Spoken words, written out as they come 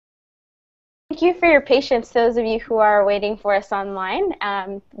thank you for your patience, those of you who are waiting for us online.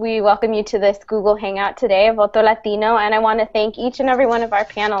 We welcome you to this Google Hangout today of Voto Latino, and I want to thank each and every one of our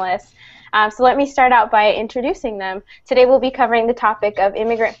panelists. So let me start out by introducing them. Today we'll be covering the topic of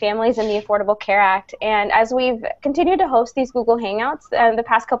immigrant families and the Affordable Care Act. And as we've continued to host these Google Hangouts the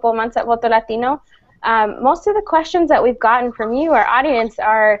past couple of months at Voto Latino, most of the questions that we've gotten from you, our audience,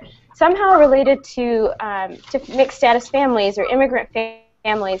 are somehow related to mixed status families or immigrant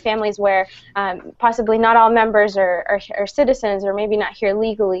families where possibly not all members are citizens or maybe not here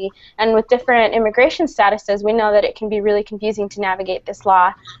legally. And with different immigration statuses, we know that it can be really confusing to navigate this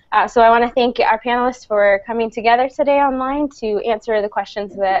law. So I want to thank our panelists for coming together today online to answer the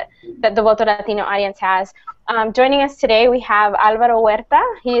questions that the Voto Latino audience has. Joining us today, we have Alvaro Huerta.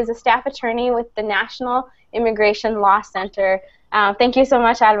 He is a staff attorney with the National Immigration Law Center. Thank you so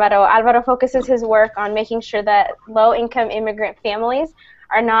much, Alvaro. Alvaro focuses his work on making sure that low-income immigrant families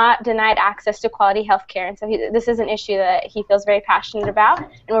are not denied access to quality health care. And so this is an issue that he feels very passionate about, and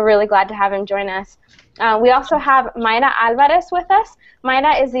we're really glad to have him join us. We also have Mayra Alvarez with us.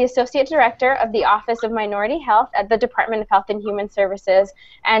 Mayra is the Associate Director of the Office of Minority Health at the Department of Health and Human Services.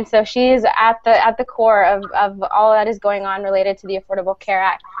 And so she's at the core of all that is going on related to the Affordable Care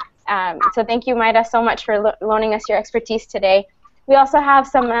Act. So thank you, Mayra, so much for loaning us your expertise today. We also have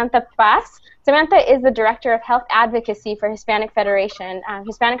Samantha Paz. Samantha is the Director of Health Advocacy for Hispanic Federation.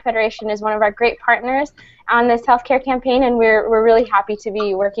 Hispanic Federation is one of our great partners on this healthcare campaign, and we're really happy to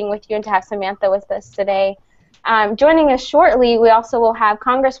be working with you and to have Samantha with us today. Joining us shortly, we also will have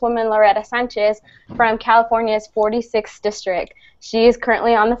Congresswoman Loretta Sanchez from California's 46th District. She is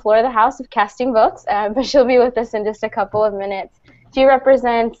currently on the floor of the House casting votes, but she'll be with us in just a couple of minutes. She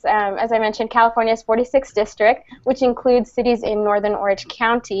represents, as I mentioned, California's 46th District, which includes cities in northern Orange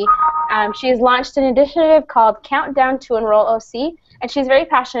County. She has launched an initiative called Countdown to Enroll OC, and she's very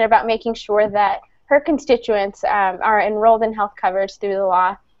passionate about making sure that her constituents are enrolled in health coverage through the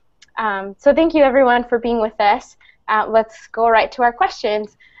law. So thank you, everyone, for being with us. Let's go right to our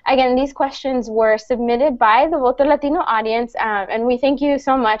questions. Again, these questions were submitted by the Voto Latino audience, and we thank you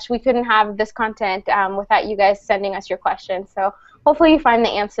so much. We couldn't have this content without you guys sending us your questions. So hopefully you find the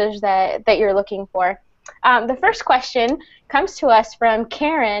answers that you're looking for. The first question comes to us from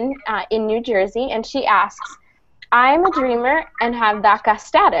Karen in New Jersey, and she asks, I'm a dreamer and have DACA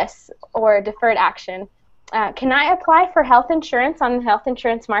status, or deferred action. Can I apply for health insurance on the health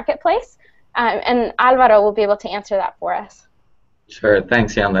insurance marketplace? And Alvaro will be able to answer that for us. Sure,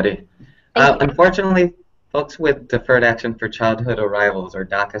 thanks, Yándary. Unfortunately, folks with deferred action for childhood arrivals, or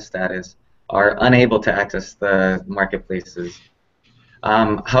DACA status, are unable to access the marketplaces.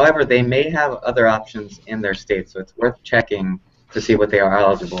 However, they may have other options in their state, so it's worth checking to see what they are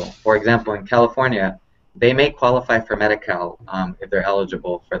eligible. For example, in California, they may qualify for Medi-Cal if they're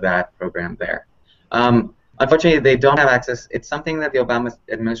eligible for that program there. Unfortunately, they don't have access. It's something that the Obama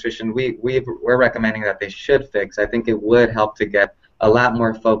administration, we're recommending that they should fix. I think it would help to get a lot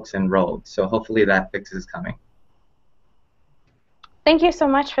more folks enrolled, so hopefully that fix is coming. Thank you so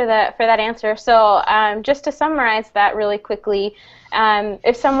much for that answer. So just to summarize that really quickly,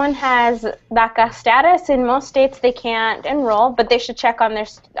 if someone has DACA status, in most states they can't enroll, but they should check on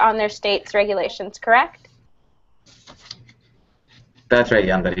their state's regulations, correct? That's right,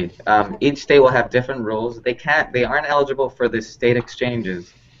 Yándary. Each state will have different rules. They aren't eligible for the state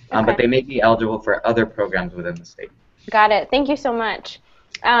exchanges, Okay. But they may be eligible for other programs within the state. Got it. Thank you so much.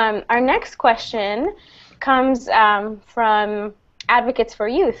 Our next question comes from Advocates for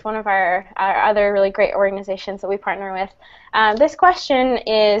Youth, one of our other really great organizations that we partner with. This question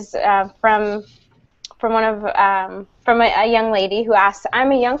is from a young lady who asks,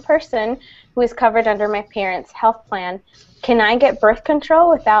 I'm a young person who is covered under my parents' health plan. Can I get birth control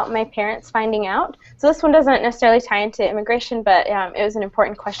without my parents finding out? So this one doesn't necessarily tie into immigration, but it was an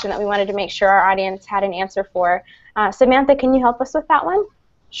important question that we wanted to make sure our audience had an answer for. Samantha, can you help us with that one?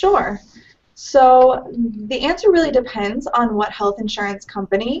 Sure. So the answer really depends on what health insurance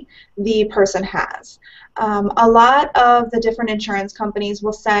company the person has. A lot of the different insurance companies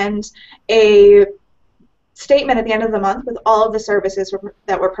will send a statement at the end of the month with all of the services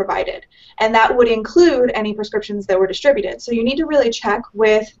that were provided, and that would include any prescriptions that were distributed. So you need to really check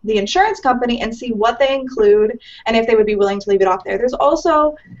with the insurance company and see what they include and if they would be willing to leave it off there. There's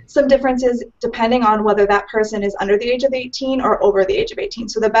also some differences depending on whether that person is under the age of 18 or over the age of 18.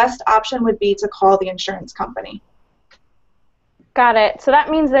 So the best option would be to call the insurance company. Got it. So that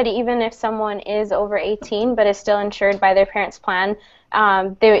means that even if someone is over 18 but is still insured by their parents' plan,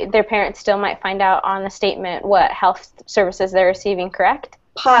 their parents still might find out on the statement what health services they're receiving, correct?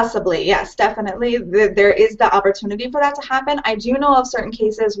 Possibly, yes, definitely. There is the opportunity for that to happen. I do know of certain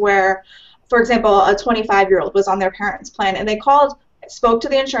cases where for example, a 25-year-old was on their parents' plan, and they spoke to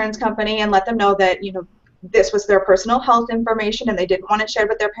the insurance company and let them know that, you know, this was their personal health information and they didn't want it shared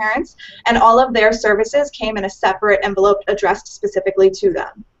with their parents, and all of their services came in a separate envelope addressed specifically to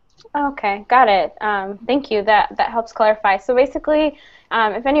them. Okay, got it. Thank you. That helps clarify. So basically,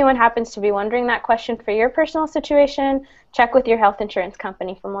 if anyone happens to be wondering that question for your personal situation, check with your health insurance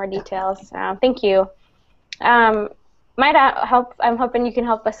company for more details. Thank you. Mayra, I'm hoping you can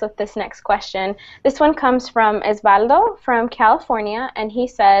help us with this next question. This one comes from Osvaldo from California, and he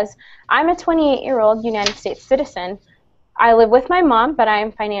says, I'm a 28-year-old United States citizen. I live with my mom, but I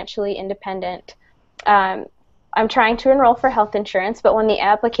am financially independent. I'm trying to enroll for health insurance, but when the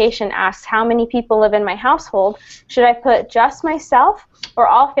application asks how many people live in my household, should I put just myself or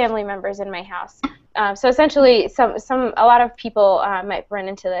all family members in my house? So essentially, a lot of people might run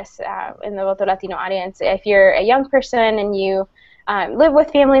into this in the Voto Latino audience. If you're a young person and you live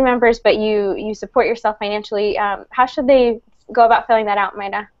with family members, but you support yourself financially, how should they go about filling that out,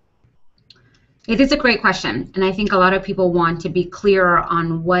 Mayra? It is a great question, and I think a lot of people want to be clear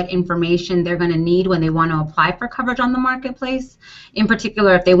on what information they're going to need when they want to apply for coverage on the marketplace. In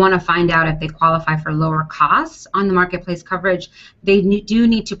particular, if they want to find out if they qualify for lower costs on the marketplace coverage, they do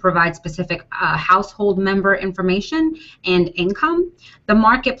need to provide specific household member information and income. The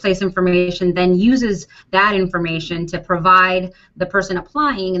marketplace information then uses that information to provide the person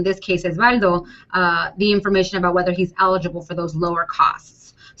applying, in this case Osvaldo, the information about whether he's eligible for those lower costs.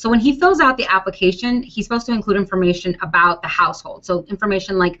 So when he fills out the application, he's supposed to include information about the household. So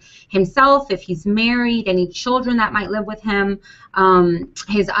information like himself, if he's married, any children that might live with him,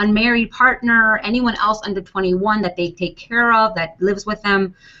 his unmarried partner, anyone else under 21 that they take care of that lives with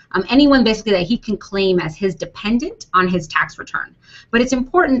them, anyone basically that he can claim as his dependent on his tax return. But it's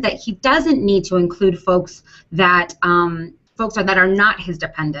important that he doesn't need to include folks that that are not his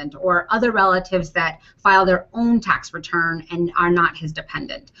dependent, or other relatives that file their own tax return and are not his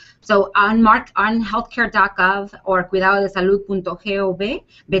dependent. So on healthcare.gov or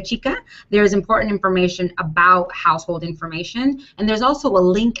cuidadodesalud.gov, there's important information about household information, and there's also a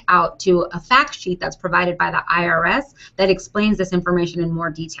link out to a fact sheet that's provided by the IRS that explains this information in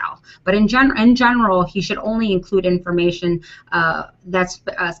more detail. But in general, he should only include information that's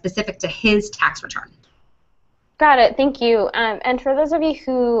specific to his tax return. Got it. Thank you. And for those of you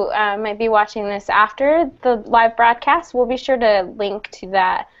who might be watching this after the live broadcast, we'll be sure to link to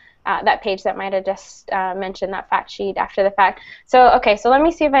that page that Mayra just mentioned, that fact sheet after the fact. So, okay, so let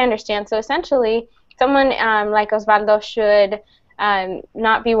me see if I understand. So essentially, someone like Osvaldo should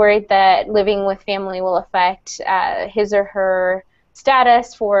not be worried that living with family will affect his or her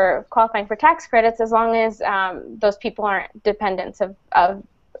status for qualifying for tax credits, as long as those people aren't dependents of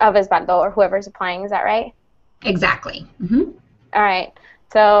Osvaldo or whoever's applying. Is that right? Exactly. Mm-hmm. All right.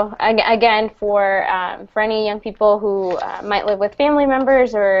 So again, for any young people who might live with family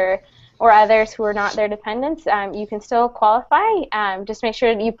members or others who are not their dependents, you can still qualify. Just make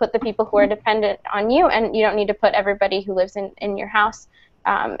sure that you put the people who are dependent on you, and you don't need to put everybody who lives in your house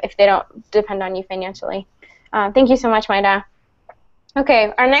if they don't depend on you financially. Thank you so much, Mayra.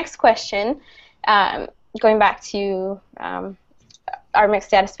 Okay, our next question, going back to our mixed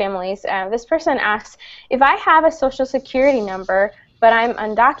status families. This person asks, if I have a social security number but I'm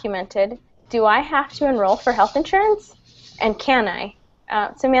undocumented, do I have to enroll for health insurance? And can I?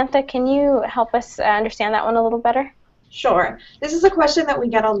 Samantha, can you help us understand that one a little better? Sure. This is a question that we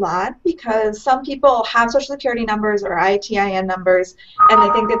get a lot because some people have social security numbers or ITIN numbers and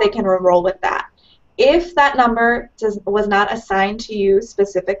they think that they can enroll with that. If that number was not assigned to you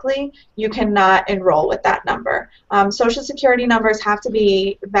specifically, you cannot enroll with that number. Social security numbers have to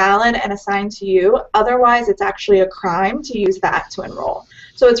be valid and assigned to you. Otherwise, it's actually a crime to use that to enroll.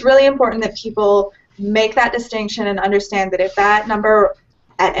 So it's really important that people make that distinction and understand that if that number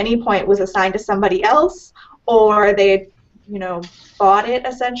at any point was assigned to somebody else, or they, bought it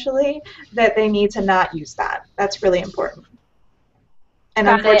essentially, that they need to not use that. That's really important. And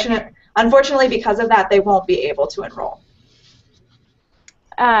unfortunately, because of that, they won't be able to enroll.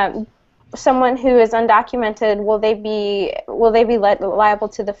 Someone who is undocumented, will they be liable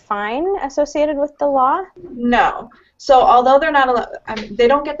to the fine associated with the law? No. So although they're not they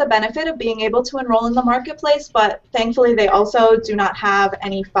don't get the benefit of being able to enroll in the marketplace, but thankfully they also do not have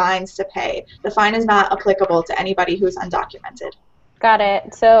any fines to pay. The fine is not applicable to anybody who's undocumented. Got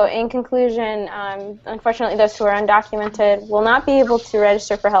it. So in conclusion, unfortunately those who are undocumented will not be able to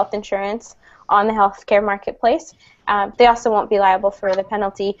register for health insurance on the healthcare marketplace. They also won't be liable for the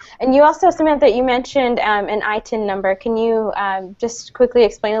penalty. And you also, Samantha, you mentioned an ITIN number. Can you just quickly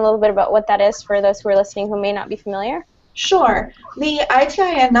explain a little bit about what that is for those who are listening who may not be familiar? Sure. The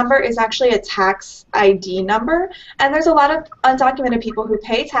ITIN number is actually a tax ID number, and there's a lot of undocumented people who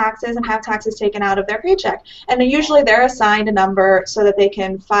pay taxes and have taxes taken out of their paycheck, and usually they're assigned a number so that they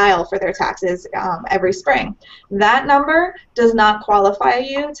can file for their taxes every spring. That number does not qualify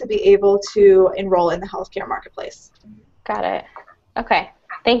you to be able to enroll in the healthcare marketplace. Got it. Okay.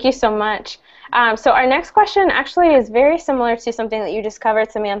 Thank you so much. So our next question actually is very similar to something that you just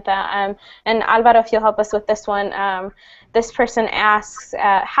covered, Samantha. And Alvaro, if you'll help us with this one. This person asks,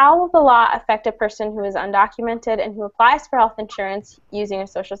 how will the law affect a person who is undocumented and who applies for health insurance using a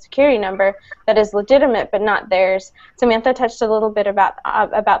social security number that is legitimate but not theirs? Samantha touched a little bit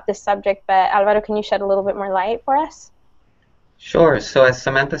about this subject, but Alvaro, can you shed a little bit more light for us? Sure. So as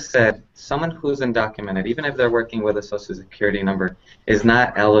Samantha said, someone who's undocumented, even if they're working with a social security number, is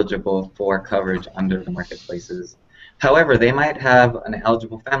not eligible for coverage under the marketplaces. However, they might have an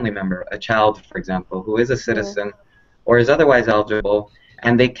eligible family member, a child, for example, who is a citizen or is otherwise eligible,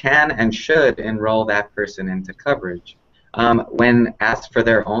 and they can and should enroll that person into coverage. When asked for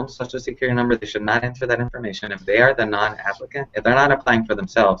their own social security number, they should not enter that information. If they are the non-applicant, if they're not applying for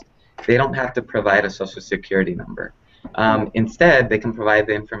themselves, they don't have to provide a social security number. Instead, they can provide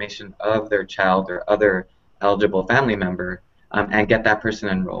the information of their child or other eligible family member and get that person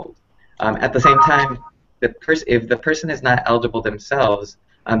enrolled. At the same time, if the person is not eligible themselves,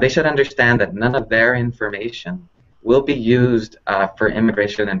 they should understand that none of their information will be used for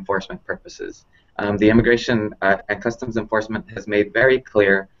immigration enforcement purposes. The Immigration and Customs Enforcement has made very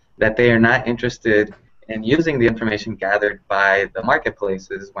clear that they are not interested in using the information gathered by the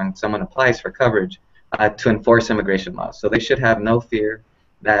marketplaces when someone applies for coverage to enforce immigration laws. So they should have no fear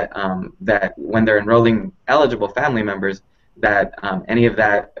that that when they're enrolling eligible family members, that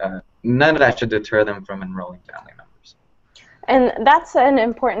none of that should deter them from enrolling family members. And that's an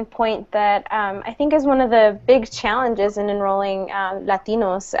important point that I think is one of the big challenges in enrolling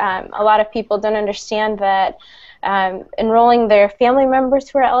Latinos. A lot of people don't understand that enrolling their family members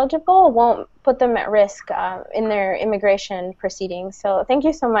who are eligible won't put them at risk in their immigration proceedings. So thank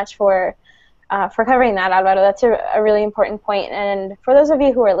you so much for covering that, Alvaro. That's a really important point. And for those of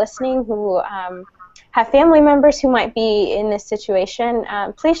you who are listening who have family members who might be in this situation,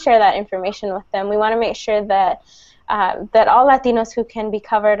 please share that information with them. We want to make sure that that all Latinos who can be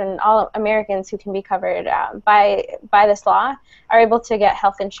covered and all Americans who can be covered by this law are able to get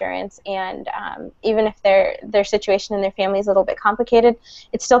health insurance. And even if their situation in their family is a little bit complicated,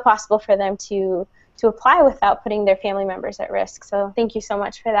 it's still possible for them to apply without putting their family members at risk. So thank you so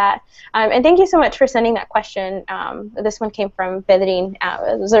much for that. And thank you so much for sending that question. This one came from Bedrin.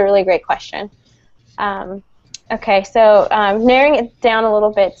 It was a really great question. Okay, so narrowing it down a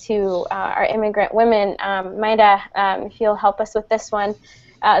little bit to our immigrant women, Mayra, if you'll help us with this one.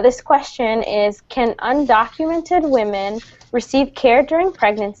 This question is, can undocumented women receive care during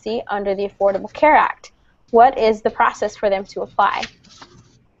pregnancy under the Affordable Care Act? What is the process for them to apply?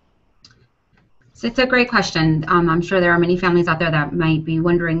 So it's a great question. I'm sure there are many families out there that might be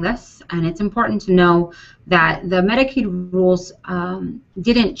wondering this, and it's important to know that the Medicaid rules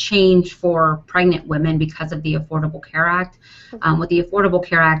didn't change for pregnant women because of the Affordable Care Act. What the Affordable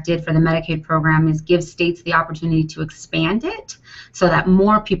Care Act did for the Medicaid program is give states the opportunity to expand it so that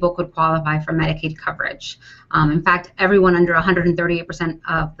more people could qualify for Medicaid coverage. In fact, everyone under 138%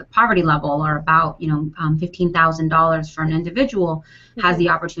 of the poverty level, or about $15,000 for an individual, has the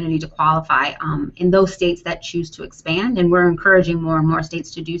opportunity to qualify in those states that choose to expand, and we're encouraging more and more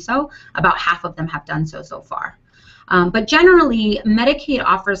states to do so. About half of them have done so far. But generally, Medicaid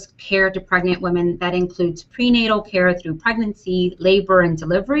offers care to pregnant women that includes prenatal care through pregnancy, labor, and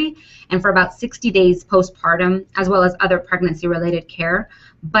delivery, and for about 60 days postpartum, as well as other pregnancy-related care.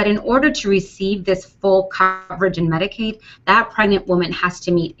 But in order to receive this full coverage in Medicaid, that pregnant woman has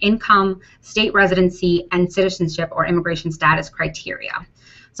to meet income, state residency, and citizenship or immigration status criteria.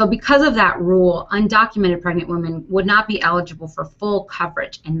 So because of that rule, undocumented pregnant women would not be eligible for full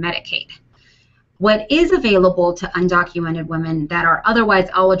coverage in Medicaid. What is available to undocumented women that are otherwise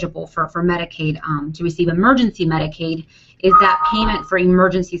eligible for Medicaid to receive emergency Medicaid is that payment for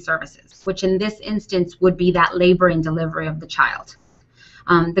emergency services, which in this instance would be that labor and delivery of the child.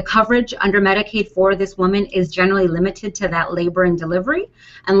 The coverage under Medicaid for this woman is generally limited to that labor and delivery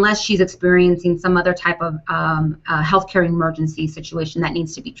unless she's experiencing some other type of healthcare emergency situation that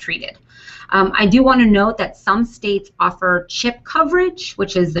needs to be treated. I do want to note that some states offer CHIP coverage,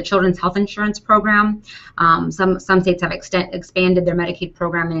 which is the Children's Health Insurance Program. Some states have expanded their Medicaid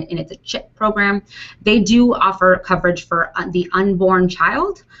program, and it's a CHIP program. They do offer coverage for the unborn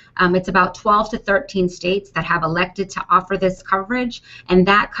child. It's about 12 to 13 states that have elected to offer this coverage, and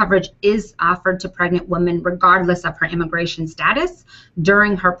that coverage is offered to pregnant women regardless of her immigration status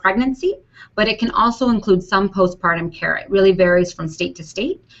during her pregnancy, but it can also include some postpartum care. It really varies from state to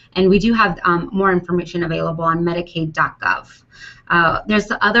state, and we do have more information available on Medicaid.gov. There's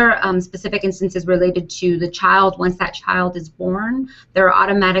other specific instances related to the child. Once that child is born, they're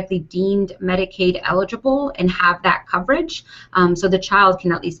automatically deemed Medicaid eligible and have that coverage, so the child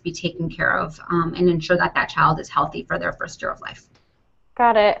can at least be taken care of and ensure that that child is healthy for their first year of life.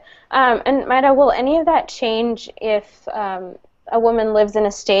 Got it. And Mayra, will any of that change if a woman lives in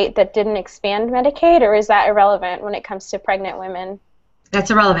a state that didn't expand Medicaid, or is that irrelevant when it comes to pregnant women? That's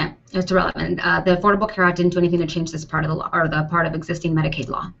irrelevant. It's irrelevant. The Affordable Care Act didn't do anything to change this part of the law, or the part of existing Medicaid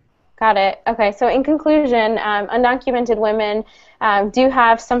law. Got it. Okay, so in conclusion, undocumented women do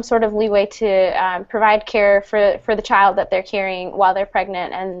have some sort of leeway to provide care for the child that they're carrying while they're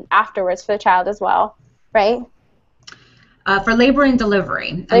pregnant, and afterwards for the child as well, right? For labor and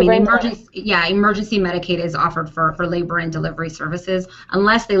delivery. Emergency Medicaid is offered for labor and delivery services,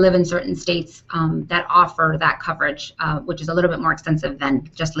 unless they live in certain states that offer that coverage, which is a little bit more extensive than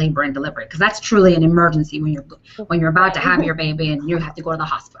just labor and delivery, because that's truly an emergency when you're about to have your baby and you have to go to the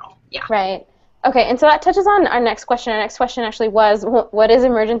hospital. Yeah. Right. Okay, and so that touches on our next question. Our next question actually was, what is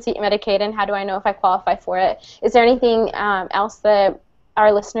emergency Medicaid, and how do I know if I qualify for it? Is there anything else that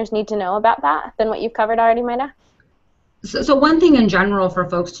our listeners need to know about that than what you've covered already, Mayra? So one thing in general for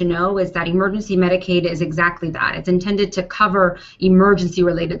folks to know is that emergency Medicaid is exactly that. It's intended to cover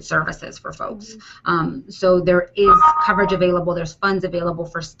emergency-related services for folks. So there is coverage available. There's funds available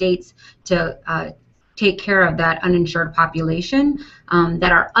for states to take care of that uninsured population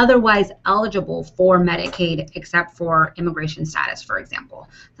that are otherwise eligible for Medicaid except for immigration status, for example.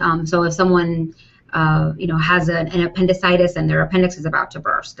 So if someone has an appendicitis and their appendix is about to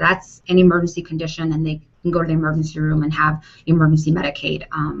burst, that's an emergency condition, and they can go to the emergency room and have emergency Medicaid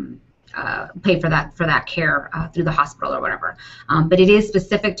pay for that care through the hospital or whatever. But it is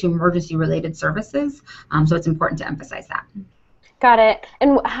specific to emergency-related services, so it's important to emphasize that. Got it.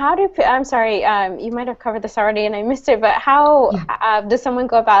 And how do, I'm sorry, you might have covered this already and I missed it, but how does someone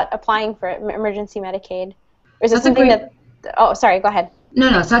go about applying for emergency Medicaid? Or is it something that, oh, sorry, go ahead.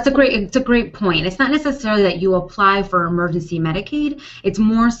 No. So it's a great point. It's not necessarily that you apply for emergency Medicaid. It's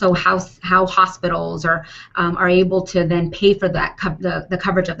more so how hospitals are able to then pay for that the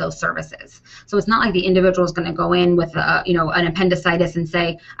coverage of those services. So it's not like the individual is going to go in with an appendicitis and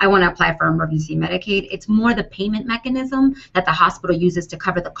say, I want to apply for emergency Medicaid. It's more the payment mechanism that the hospital uses to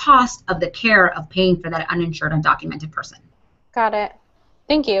cover the cost of the care of paying for that uninsured, undocumented person. Got it.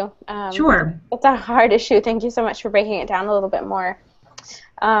 Thank you. Sure. It's a hard issue. Thank you so much for breaking it down a little bit more.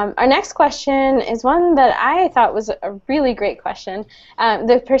 Our next question is one that I thought was a really great question.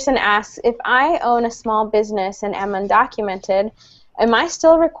 The person asks, if I own a small business and am undocumented, am I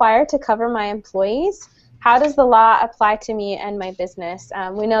still required to cover my employees? How does the law apply to me and my business?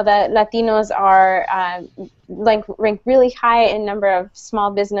 We know that Latinos are ranked really high in number of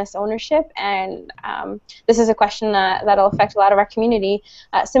small business ownership, and this is a question that'll affect a lot of our community.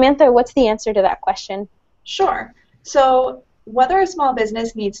 Samantha, what's the answer to that question? Sure. So whether a small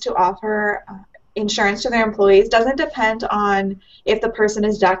business needs to offer insurance to their employees doesn't depend on if the person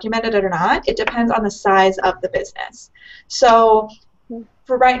is documented or not. It depends on the size of the business. So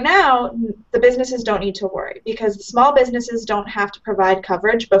for right now, the businesses don't need to worry because small businesses don't have to provide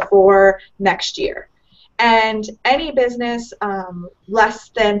coverage before next year. And any business less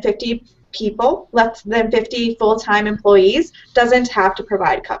than 50 people, less than 50 full-time employees, doesn't have to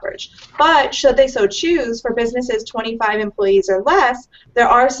provide coverage. But should they so choose, for businesses 25 employees or less, there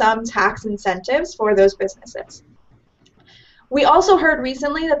are some tax incentives for those businesses. We also heard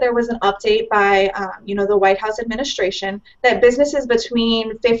recently that there was an update by the White House administration that businesses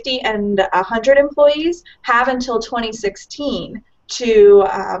between 50 and 100 employees have until 2016 to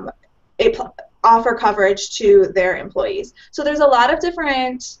offer coverage to their employees. So there's a lot of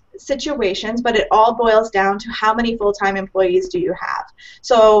different situations, but it all boils down to how many full-time employees do you have.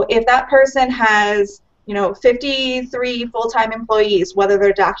 So if that person has 53 full-time employees, whether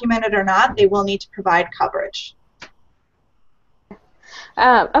they're documented or not, they will need to provide coverage.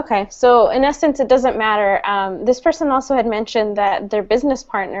 Okay, so in essence, it doesn't matter. This person also had mentioned that their business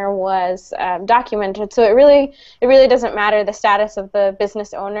partner was documented, so it really doesn't matter the status of the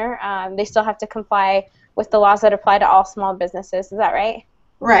business owner. They still have to comply with the laws that apply to all small businesses. Is that right?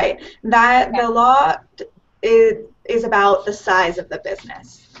 Right. The law is about the size of the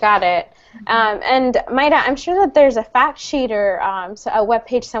business. Got it. And Mayra, I'm sure that there's a fact sheet or a web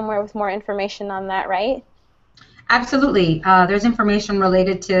page somewhere with more information on that, right? Absolutely. There's information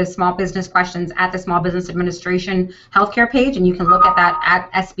related to small business questions at the Small Business Administration healthcare page, and you can look at that at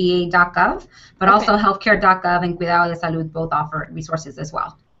sba.gov, but also healthcare.gov and Cuidado de Salud both offer resources as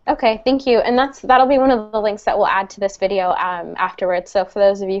well. Okay, thank you. And that'll be one of the links that we'll add to this video afterwards. So for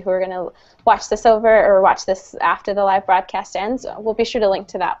those of you who are going to watch this over or watch this after the live broadcast ends, we'll be sure to link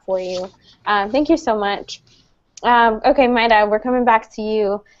to that for you. Thank you so much. Okay, Mayra, we're coming back to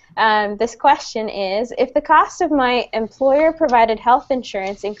you. This question is, if the cost of my employer-provided health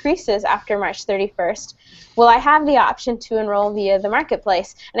insurance increases after March 31st, will I have the option to enroll via the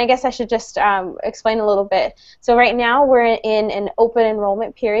marketplace? And I guess I should just explain a little bit. So right now we're in an open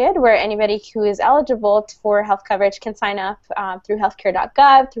enrollment period where anybody who is eligible for health coverage can sign up through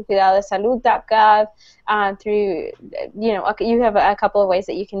healthcare.gov, through cuidadodesalud.gov, through, you have a couple of ways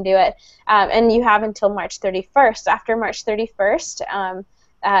that you can do it. And you have until March 31st. After March 31st,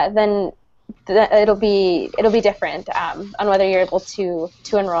 then it'll be different on whether you're able to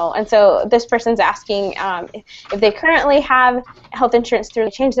enroll. And so this person's asking if they currently have health insurance through,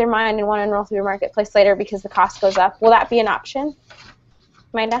 they change their mind and want to enroll through your marketplace later because the cost goes up. Will that be an option,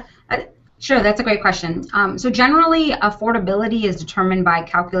 Mayra? Sure, that's a great question. So generally, affordability is determined by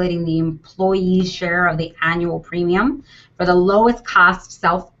calculating the employee's share of the annual premium for the lowest cost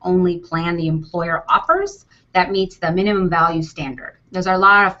self-only plan the employer offers that meets the minimum value standard. There's a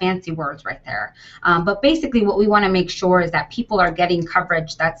lot of fancy words right there. But basically what we want to make sure is that people are getting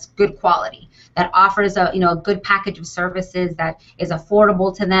coverage that's good quality, that offers a good package of services that is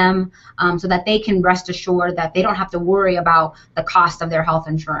affordable to them, so that they can rest assured that they don't have to worry about the cost of their health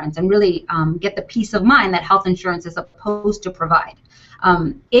insurance and really get the peace of mind that health insurance is supposed to provide.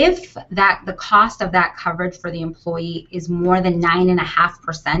 If the cost of that coverage for the employee is more than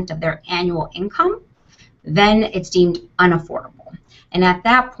 9.5% of their annual income, then it's deemed unaffordable. And at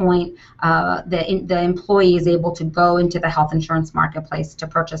that point, the employee is able to go into the health insurance marketplace to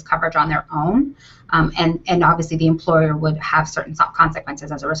purchase coverage on their own, and obviously the employer would have certain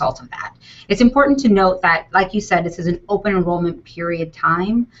consequences as a result of that. It's important to note that, like you said, this is an open enrollment period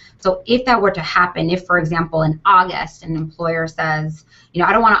time. So if that were to happen, if, for example, in August an employer says,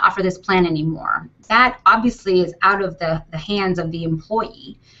 I don't want to offer this plan anymore, that obviously is out of the hands of the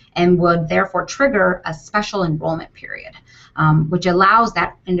employee and would therefore trigger a special enrollment period, which allows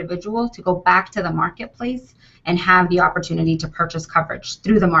that individual to go back to the marketplace and have the opportunity to purchase coverage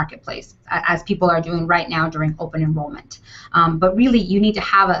through the marketplace, as people are doing right now during open enrollment. But really, you need to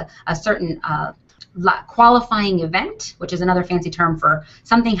have a certain qualifying event, which is another fancy term for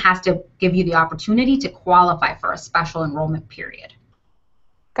something has to give you the opportunity to qualify for a special enrollment period.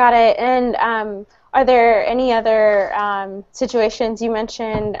 Got it. And are there any other situations? You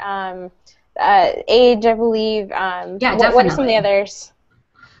mentioned age, I believe. Yeah, definitely. What are some of the others?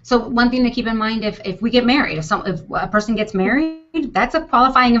 So one thing to keep in mind, if we get married, if a person gets married, that's a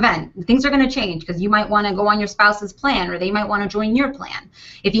qualifying event. Things are going to change because you might want to go on your spouse's plan, or they might want to join your plan.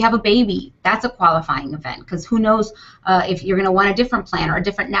 If you have a baby, that's a qualifying event because who knows if you're going to want a different plan or a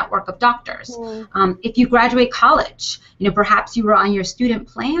different network of doctors. If you graduate college, perhaps you were on your student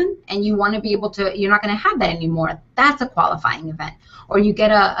plan and you want to be able to, you're not going to have that anymore. That's a qualifying event. Or you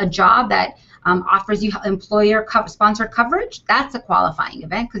get a job that offers you employer-sponsored coverage, that's a qualifying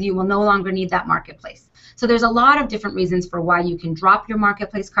event because you will no longer need that marketplace. So there's a lot of different reasons for why you can drop your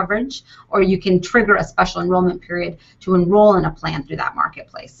marketplace coverage, or you can trigger a special enrollment period to enroll in a plan through that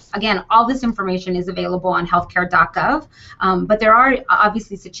marketplace. Again, all this information is available on healthcare.gov, but there are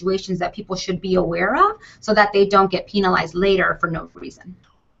obviously situations that people should be aware of so that they don't get penalized later for no reason.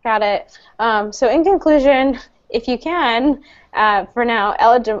 Got it. So in conclusion, if you can, for now,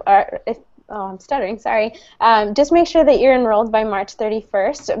 I'm stuttering, sorry. Just make sure that you're enrolled by March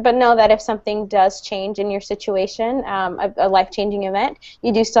 31st, but know that if something does change in your situation, a life-changing event,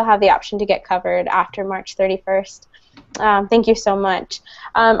 you do still have the option to get covered after March 31st. Thank you so much.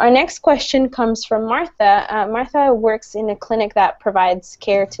 Our next question comes from Martha. Martha works in a clinic that provides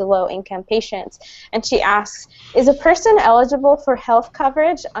care to low-income patients, and she asks, is a person eligible for health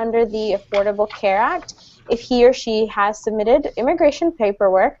coverage under the Affordable Care Act if he or she has submitted immigration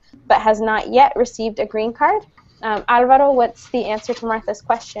paperwork but has not yet received a green card? Alvaro, what's the answer to Martha's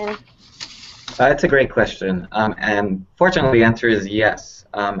question? It's a great question, and fortunately the answer is yes.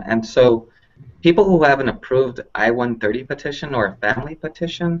 And so people who have an approved I-130 petition or a family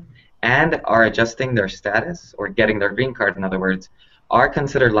petition and are adjusting their status, or getting their green card in other words, are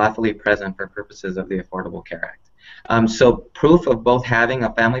considered lawfully present for purposes of the Affordable Care Act. So proof of both having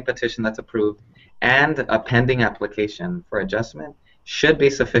a family petition that's approved and a pending application for adjustment should be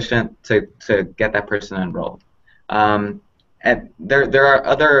sufficient to get that person enrolled. And there are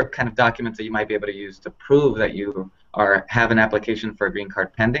other kind of documents that you might be able to use to prove that you have an application for a green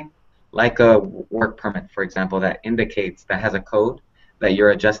card pending, like a work permit, for example, that has a code that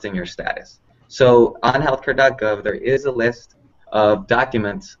you're adjusting your status. So on healthcare.gov, there is a list of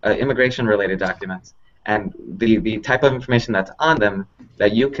documents, immigration-related documents, and the type of information that's on them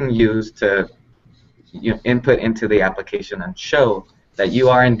that you can use to input into the application and show that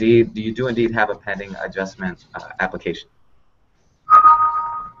you do indeed have a pending adjustment application.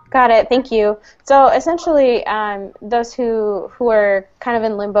 Got it. Thank you. So essentially, those who are kind of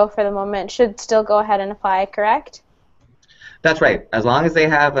in limbo for the moment should still go ahead and apply, correct? That's right. As long as they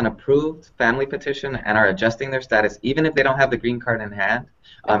have an approved family petition and are adjusting their status, even if they don't have the green card in hand,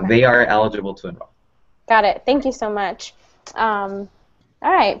 Okay. they are eligible to enroll. Got it. Thank you so much. All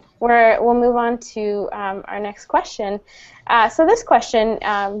right. We'll move on to our next question. So this question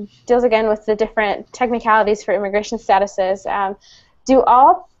deals again with the different technicalities for immigration statuses. Do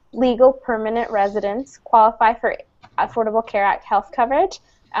all legal permanent residents qualify for Affordable Care Act health coverage?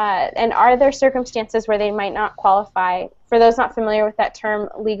 And are there circumstances where they might not qualify? For those not familiar with that term,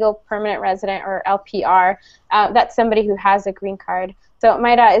 legal permanent resident, or LPR, that's somebody who has a green card. So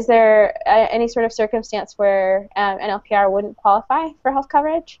Mayra, is there any sort of circumstance where an LPR wouldn't qualify for health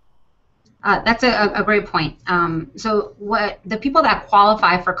coverage? That's a great point. So the people that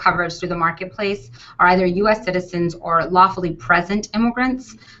qualify for coverage through the marketplace are either U.S. citizens or lawfully present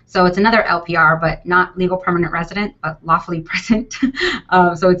immigrants. So it's another LPR, but not legal permanent resident, but lawfully present.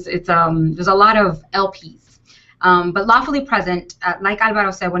 So it's there's a lot of LPs. But lawfully present, like Alvaro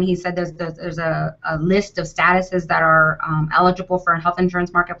said when he said there's a list of statuses that are eligible for health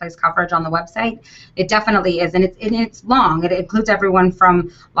insurance marketplace coverage on the website. It definitely is, and it's long. It includes everyone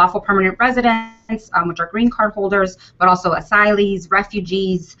from lawful permanent residents, which are green card holders, but also asylees,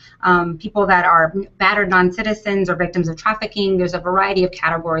 refugees, people that are battered non-citizens or victims of trafficking. There's a variety of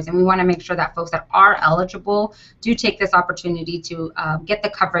categories, and we want to make sure that folks that are eligible do take this opportunity to get the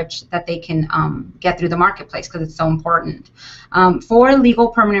coverage that they can get through the marketplace, because it's so important. For legal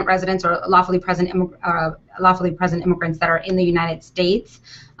permanent residents or lawfully present immigrants that are in the United States,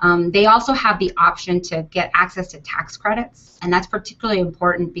 they also have the option to get access to tax credits, and that's particularly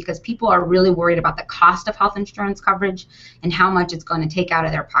important because people are really worried about the cost of health insurance coverage and how much it's going to take out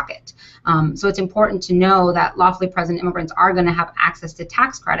of their pocket. So it's important to know that lawfully present immigrants are going to have access to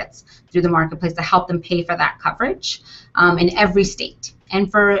tax credits through the marketplace to help them pay for that coverage in every state.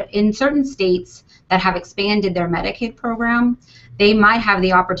 And in certain states that have expanded their Medicaid program, they might have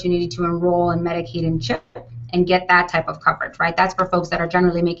the opportunity to enroll in Medicaid and CHIP and get that type of coverage, right? That's for folks that are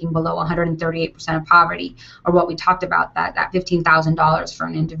generally making below 138% of poverty, or what we talked about, that $15,000 for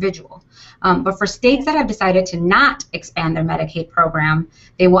an individual. But for states that have decided to not expand their Medicaid program,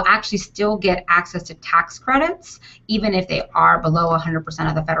 they will actually still get access to tax credits, even if they are below 100%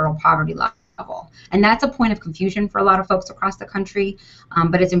 of the federal poverty level. And that's a point of confusion for a lot of folks across the country,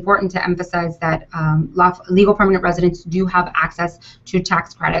 but it's important to emphasize that legal permanent residents do have access to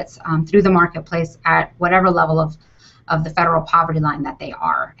tax credits through the marketplace at whatever level of the federal poverty line that they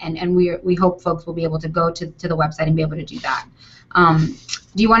are. And we hope folks will be able to go to the website and be able to do that.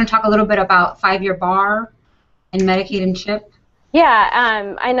 Do you want to talk a little bit about 5-year bar and Medicaid and CHIP?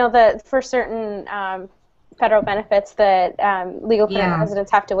 Yeah, I know that for certain federal benefits that legal permanent residents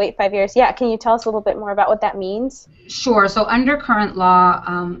have to wait 5 years. Yeah, can you tell us a little bit more about what that means? Sure. So under current law,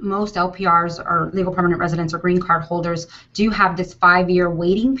 most LPRs or legal permanent residents or green card holders do have this 5-year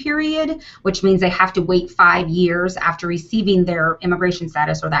waiting period, which means they have to wait 5 years after receiving their immigration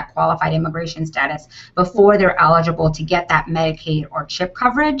status or that qualified immigration status before they're eligible to get that Medicaid or CHIP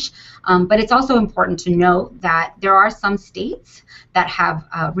coverage. But it's also important to note that there are some states that have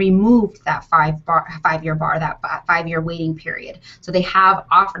removed that 5-year bar, that 5-year waiting period. So they have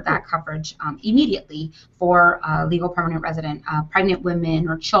offered that coverage immediately for legal permanent resident, pregnant women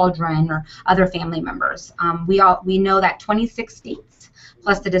or children or other family members. We know that 26 states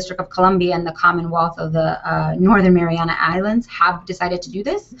plus the District of Columbia and the Commonwealth of the Northern Mariana Islands have decided to do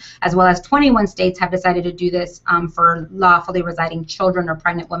this, as well as 21 states have decided to do this for lawfully residing children or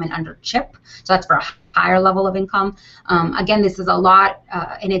pregnant women under CHIP. So that's for a higher level of income. Again, this is a lot,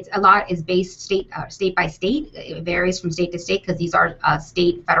 and a lot is based state by state. It varies from state to state because these are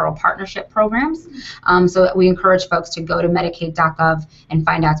state-federal partnership programs. So we encourage folks to go to Medicaid.gov and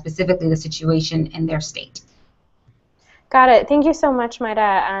find out specifically the situation in their state. Got it. Thank you so much, Mayra.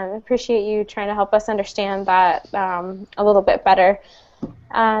 I appreciate you trying to help us understand that a little bit better.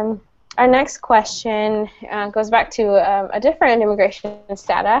 Our next question goes back to a different immigration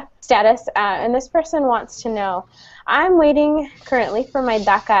status, and this person wants to know, I'm waiting currently for my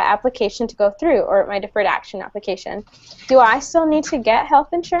DACA application to go through, or my deferred action application. Do I still need to get health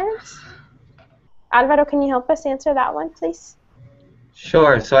insurance? Alvaro, can you help us answer that one, please?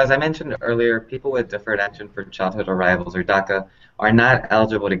 Sure. So as I mentioned earlier, people with deferred action for childhood arrivals, or DACA, are not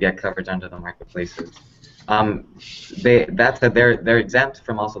eligible to get coverage under the marketplaces. They're exempt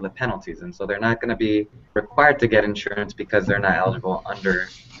from also the penalties, and so they're not going to be required to get insurance because they're not eligible under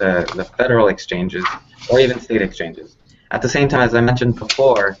the federal exchanges or even state exchanges. At the same time, as I mentioned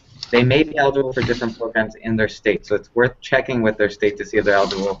before, they may be eligible for different programs in their state, so it's worth checking with their state to see if they're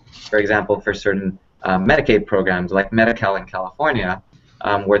eligible, for example, for certain Medicaid programs like Medi-Cal in California,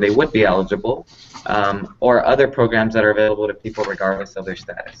 where they would be eligible, or other programs that are available to people regardless of their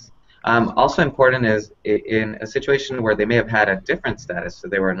status. Also important is in a situation where they may have had a different status, so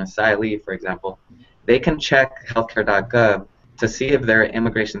they were an asylee, for example, they can check healthcare.gov to see if their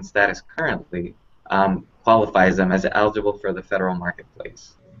immigration status currently qualifies them as eligible for the federal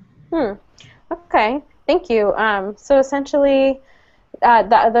marketplace. Okay, thank you. So essentially,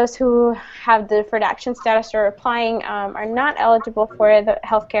 those who have the deferred action status or applying are not eligible for the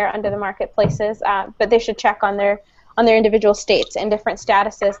healthcare under the marketplaces, but they should check on their individual states and different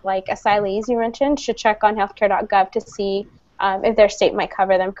statuses, like asylees you mentioned, should check on healthcare.gov to see if their state might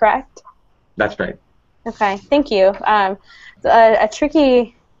cover them, correct? That's right. Okay, thank you. A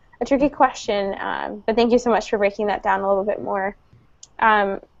tricky question, but thank you so much for breaking that down a little bit more.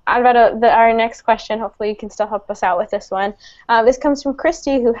 Alvaro, our next question, hopefully you can still help us out with this one. This comes from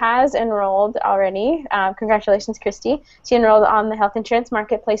Christy, who has enrolled already. Congratulations, Christy. She enrolled on the health insurance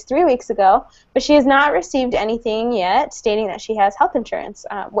marketplace 3 weeks ago, but she has not received anything yet stating that she has health insurance.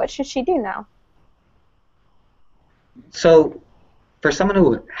 What should she do now? So for someone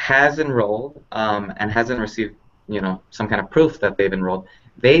who has enrolled and hasn't received, some kind of proof that they've enrolled,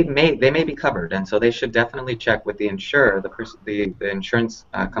 they may be covered, and so they should definitely check with the insurer, the insurance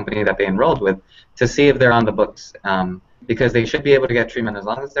company that they enrolled with, to see if they're on the books, because they should be able to get treatment as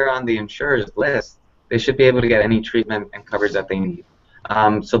long as they're on the insurer's list. They should be able to get any treatment and coverage that they need.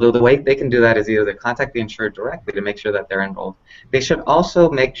 So the way they can do that is either they contact the insurer directly to make sure that they're enrolled. They should also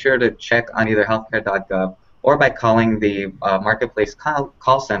make sure to check on either healthcare.gov or by calling the marketplace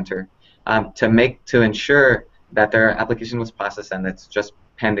call center to ensure that their application was processed and it's just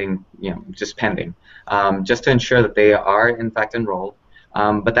pending, just to ensure that they are in fact enrolled.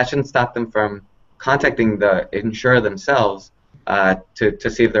 But that shouldn't stop them from contacting the insurer themselves to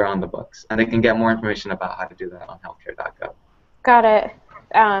see if they're on the books, and they can get more information about how to do that on healthcare.gov. Got it.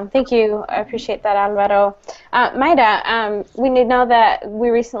 Thank you. I appreciate that, Alvaro. Mayra, we know that we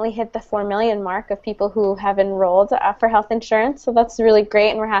recently hit the 4 million mark of people who have enrolled for health insurance, so that's really great,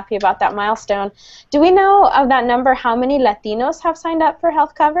 and we're happy about that milestone. Do we know of that number how many Latinos have signed up for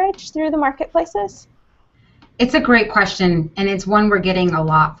health coverage through the marketplaces? It's a great question, and it's one we're getting a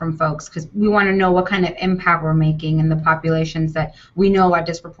lot from folks because we want to know what kind of impact we're making in the populations that we know are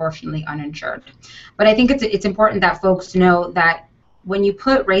disproportionately uninsured. But I think it's important that folks know that when you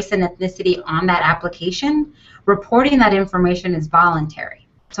put race and ethnicity on that application, reporting that information is voluntary.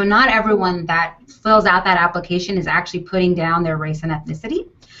 So not everyone that fills out that application is actually putting down their race and ethnicity.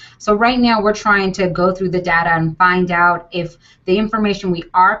 So right now we're trying to go through the data and find out if the information we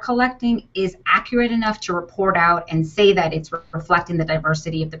are collecting is accurate enough to report out and say that it's reflecting the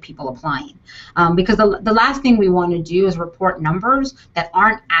diversity of the people applying. Because the last thing we want to do is report numbers that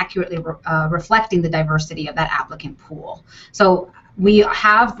aren't accurately reflecting the diversity of that applicant pool. So we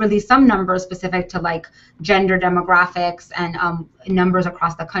have released some numbers specific to like gender demographics and numbers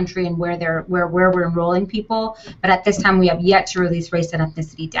across the country and where we're enrolling people, but at this time we have yet to release race and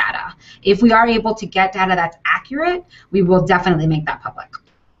ethnicity data. If we are able to get data that's accurate, we will definitely make that public.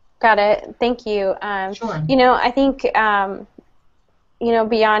 Got it. Thank you. Sure. I think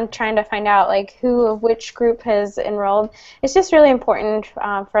beyond trying to find out like which group has enrolled, it's just really important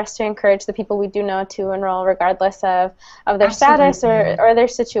for us to encourage the people we do know to enroll regardless of their status or their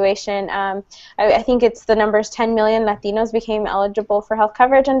situation. I think it's the numbers 10 million Latinos became eligible for health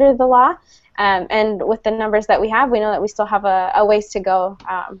coverage under the law, and with the numbers that we have, we know that we still have a ways to go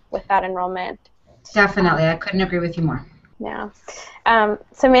with that enrollment. Definitely. I couldn't agree with you more. Yeah.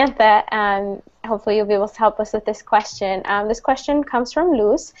 Samantha, hopefully you'll be able to help us with this question. This question comes from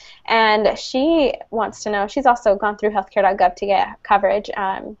Luz, and she wants to know, she's also gone through healthcare.gov to get coverage,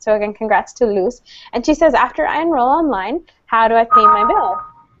 so again, congrats to Luz. And she says, after I enroll online, how do I pay my bill?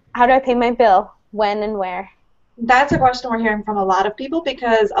 How do I pay my bill? When and where? That's a question we're hearing from a lot of people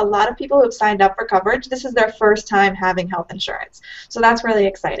because a lot of people who have signed up for coverage, this is their first time having health insurance. So that's really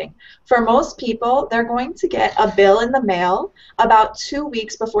exciting. For most people, they're going to get a bill in the mail about 2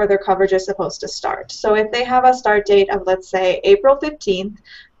 weeks before their coverage is supposed to start. So if they have a start date of, let's say, April 15th,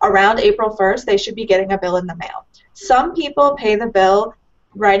 around April 1st, they should be getting a bill in the mail. Some people pay the bill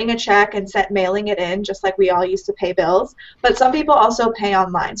writing a check and mailing it in, just like we all used to pay bills. But some people also pay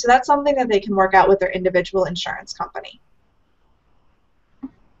online. So that's something that they can work out with their individual insurance company.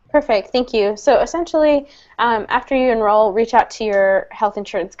 Perfect, thank you. So essentially, after you enroll, reach out to your health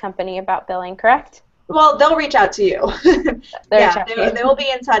insurance company about billing, correct? Well, they'll reach out to you. Yeah, they will be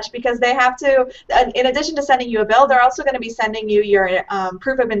in touch because they have to, in addition to sending you a bill, they're also going to be sending you your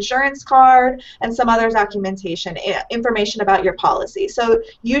proof of insurance card and some other documentation, information about your policy. So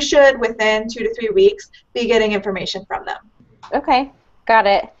you should, within 2 to 3 weeks, be getting information from them. Okay, got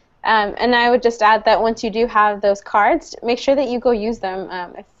it. And I would just add that once you do have those cards, make sure that you go use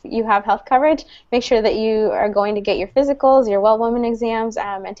them. If you have health coverage, make sure that you are going to get your physicals, your well woman exams,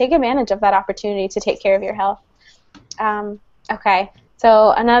 and take advantage of that opportunity to take care of your health. Okay,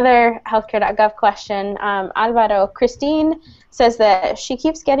 so another healthcare.gov question. Alvaro, Christine says that she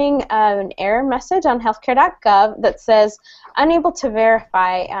keeps getting an error message on healthcare.gov that says unable to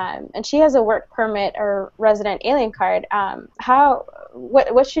verify, and she has a work permit or resident alien card.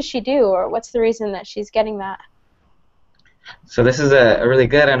 What should she do, or what's the reason that she's getting that? So this is a really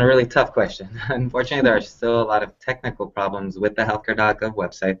good and a really tough question. Unfortunately, there are still a lot of technical problems with the healthcare.gov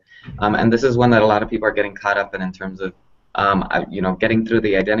website, and this is one that a lot of people are getting caught up in terms of getting through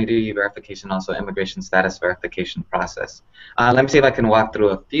the identity verification, also immigration status verification process. Let me see if I can walk through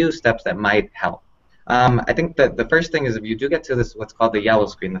a few steps that might help. I think that the first thing is if you do get to this what's called the yellow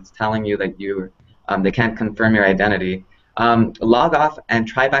screen that's telling you that they can't confirm your identity, log off and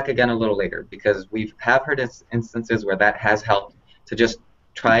try back again a little later, because we have heard instances where that has helped to just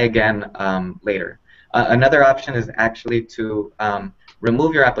try again later. Another option is actually to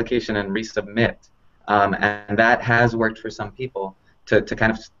remove your application and resubmit, and that has worked for some people to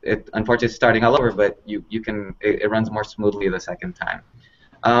kind of, unfortunately it's starting all over, but it runs more smoothly the second time.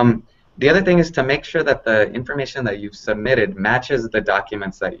 The other thing is to make sure that the information that you've submitted matches the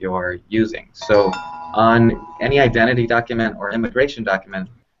documents that you're using. So on any identity document or immigration document,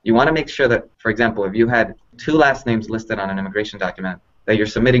 you want to make sure that, for example, if you had 2 last names listed on an immigration document, that you're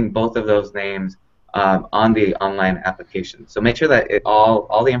submitting both of those names on the online application. So make sure that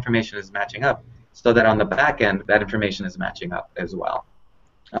all the information is matching up, so that on the back end, that information is matching up as well.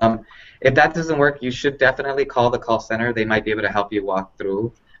 If that doesn't work, you should definitely call the call center. They might be able to help you walk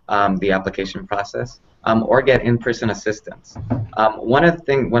through the application process, or get in-person assistance.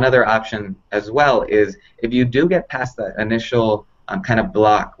 One other option as well is if you do get past the initial kind of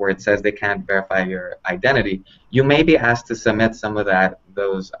block where it says they can't verify your identity, you may be asked to submit some of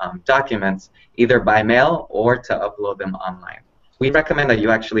those documents either by mail or to upload them online. We recommend that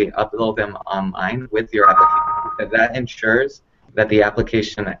you actually upload them online with your application, because that ensures that the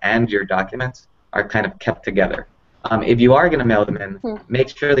application and your documents are kind of kept together. If you are going to mail them in,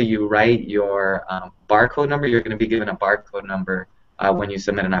 make sure that you write your barcode number. You're going to be given a barcode number when you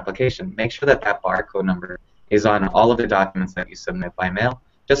submit an application. Make sure that that barcode number is on all of the documents that you submit by mail,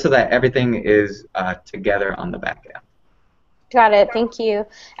 just so that everything is together on the back end. Got it, thank you.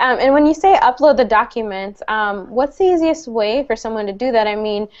 And when you say upload the documents, what's the easiest way for someone to do that? I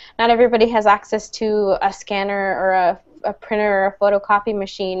mean, not everybody has access to a scanner or a printer or a photocopy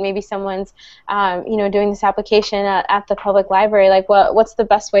machine. Maybe someone's doing this application at the public library. Like, what's the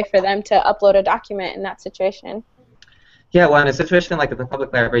best way for them to upload a document in that situation? Yeah, well, in a situation like at the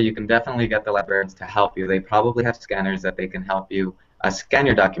public library, you can definitely get the librarians to help you. They probably have scanners that they can help you scan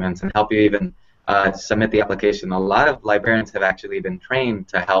your documents and help you even submit the application. A lot of librarians have actually been trained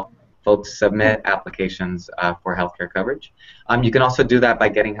to help folks submit applications for healthcare coverage. You can also do that by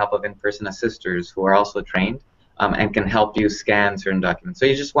getting help of in-person assisters who are also trained and can help you scan certain documents. So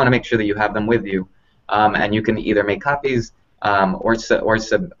you just want to make sure that you have them with you, and you can either make copies or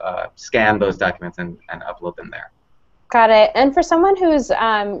scan those documents and upload them there. Got it. And for someone who's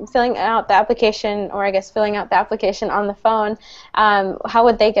filling out the application, or I guess filling out the application on the phone, how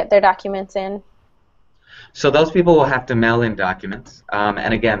would they get their documents in? So those people will have to mail in documents,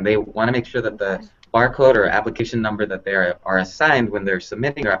 and again, they want to make sure that the barcode or application number that they are assigned when they're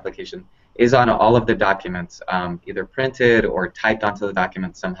submitting their application is on all of the documents, either printed or typed onto the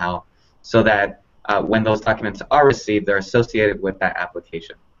document somehow, so that when those documents are received, they're associated with that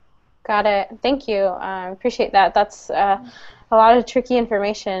application. Got it. Thank you. Appreciate that. That's a lot of tricky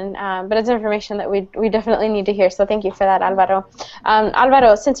information, but it's information that we definitely need to hear. So thank you for that, Alvaro.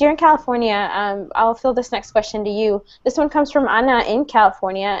 Alvaro, since you're in California, I'll fill this next question to you. This one comes from Ana in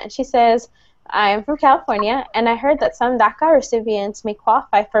California, and she says, I am from California, and I heard that some DACA recipients may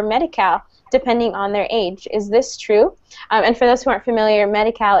qualify for Medi-Cal depending on their age. Is this true? And for those who aren't familiar,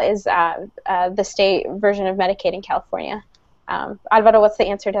 Medi-Cal is the state version of Medicaid in California. Alvaro, what's the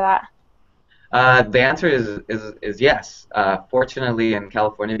answer to that? The answer is yes. Fortunately, in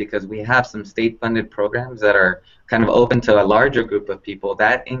California, because we have some state-funded programs that are kind of open to a larger group of people,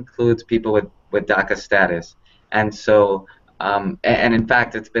 that includes people with DACA status. And so, and in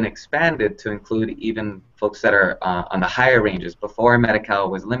fact, it's been expanded to include even folks that are on the higher ranges. Before, Medi-Cal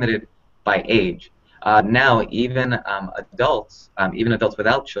was limited by age. Now, even adults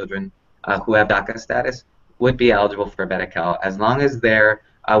without children who have DACA status would be eligible for Medi-Cal as long as they're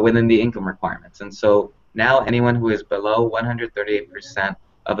within the income requirements. And so now anyone who is below 138%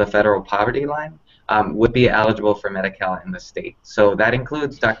 of the federal poverty line would be eligible for Medi-Cal in the state. So that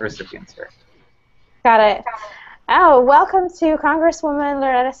includes DACA recipients here. Got it. Oh, welcome to Congresswoman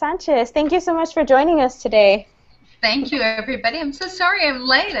Loretta Sanchez. Thank you so much for joining us today. Thank you, everybody. I'm so sorry I'm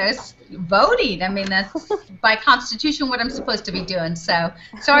late. I was voting. I mean, that's by constitution what I'm supposed to be doing. So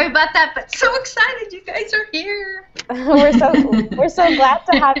sorry about that, but so excited you guys are here. we're so glad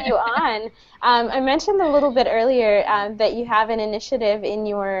to have you on. I mentioned a little bit earlier that you have an initiative in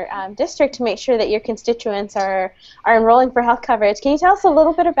your district to make sure that your constituents are enrolling for health coverage. Can you tell us a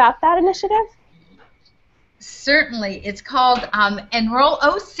little bit about that initiative? Certainly. It's called Enroll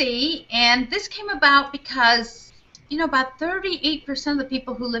OC, and this came about because about 38% of the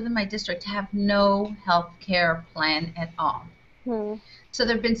people who live in my district have no health care plan at all. So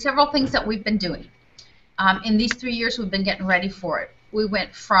there have been several things that we've been doing. In these 3 years, we've been getting ready for it. We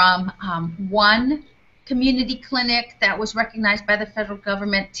went from one community clinic that was recognized by the federal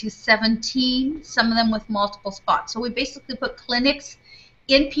government to 17, some of them with multiple spots. So we basically put clinics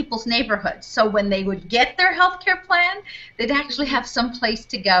in people's neighborhoods. So when they would get their health care plan, they'd actually have some place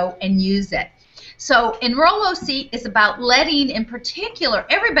to go and use it. So Enroll OC is about letting, in particular,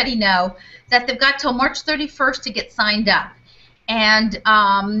 everybody know that they've got till March 31st to get signed up. And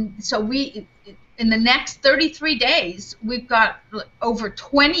so we, in the next 33 days, we've got over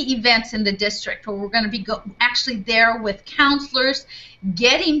 20 events in the district where we're going to be actually there with counselors,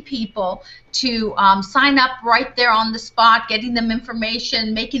 getting people to sign up right there on the spot, getting them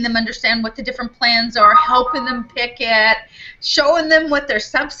information, making them understand what the different plans are, helping them pick it, showing them what their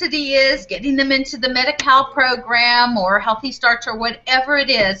subsidy is, getting them into the Medi-Cal program or Healthy Starts or whatever it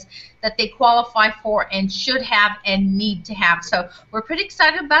is that they qualify for and should have and need to have. So we're pretty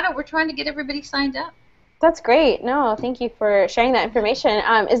excited about it. We're trying to get everybody signed up. That's great. No, thank you for sharing that information.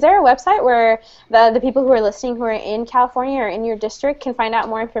 Is there a website where the people who are listening who are in California or in your district can find out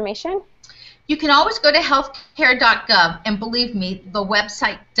more information? You can always go to healthcare.gov, and believe me, the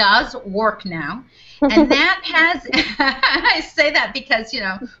website does work now. And that has, I say that because,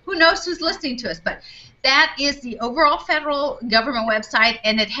 who knows who's listening to us, but that is the overall federal government website,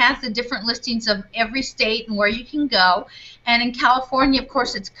 and it has the different listings of every state and where you can go. And in California, of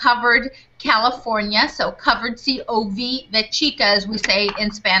course, it's Covered California, so Covered, C-O-V, Chica, as we say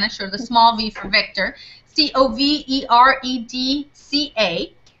in Spanish, or the small v for Victor,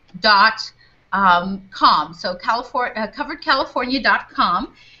 COVEREDCA.com, so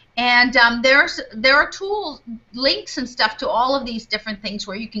coveredcalifornia.com. And there are tools, links and stuff to all of these different things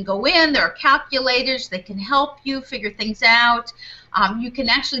where you can go in. There are calculators that can help you figure things out. You can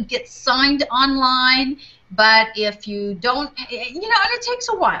actually get signed online, but if you don't, and it takes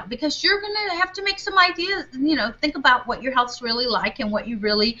a while because you're going to have to make some ideas, think about what your health's really like and what you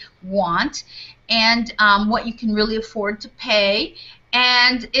really want and what you can really afford to pay.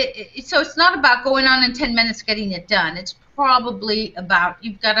 And so it's not about going on in 10 minutes getting it done. It's probably about,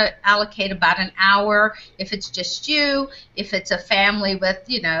 you've got to allocate about an hour if it's just you, if it's a family with,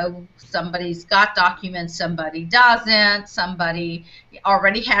 somebody's got documents, somebody doesn't, somebody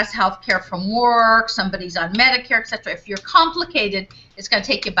already has health care from work, somebody's on Medicare, etc. If you're complicated, it's going to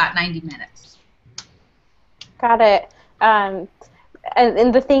take you about 90 minutes. Got it.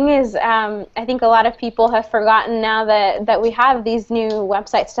 And the thing is, I think a lot of people have forgotten now that we have these new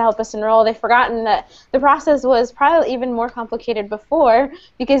websites to help us enroll. They've forgotten that the process was probably even more complicated before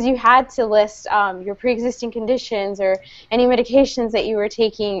because you had to list your pre-existing conditions or any medications that you were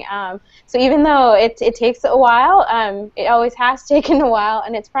taking. So even though it takes a while, it always has taken a while,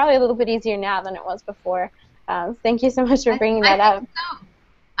 and it's probably a little bit easier now than it was before. Thank you so much for bringing that up.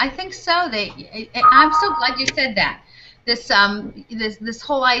 I think so. I'm so glad you said that. this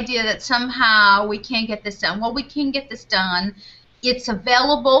whole idea that somehow we can't get this done. Well, we can get this done. It's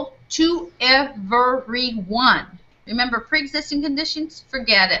available to everyone. Remember, pre-existing conditions,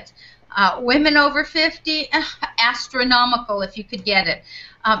 forget it. Women over 50, astronomical if you could get it.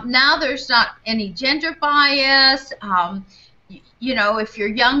 Now there's not any gender bias. You know, if you're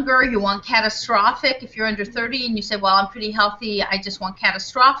younger, you want catastrophic. If you're under 30 and you say, well, I'm pretty healthy, I just want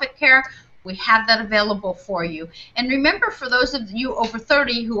catastrophic care, we have that available for you. And remember, for those of you over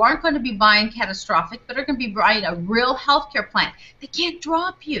 30 who aren't going to be buying catastrophic, but are going to be buying a real health care plan, they can't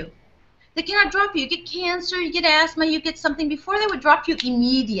drop you. They cannot drop you. You get cancer, you get asthma, you get something. Before, they would drop you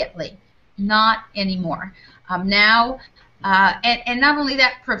immediately. Not anymore. Now, and not only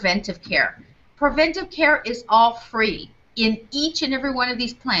that, preventive care. Preventive care is all free in each and every one of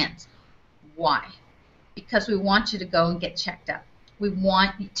these plans. Why? Because we want you to go and get checked up. We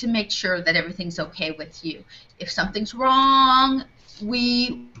want you to make sure that everything's okay with you. If something's wrong,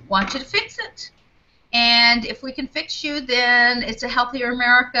 we want you to fix it. And if we can fix you, then it's a healthier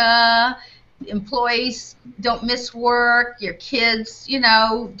America. Employees don't miss work. Your kids, you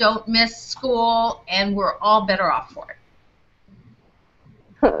know, don't miss school, and we're all better off for it.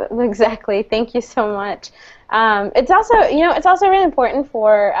 Exactly. Thank you so much. It's also, you know, it's also really important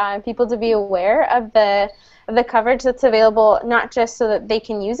for people to be aware of the coverage that's available, not just so that they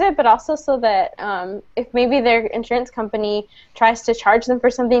can use it, but also so that if maybe their insurance company tries to charge them for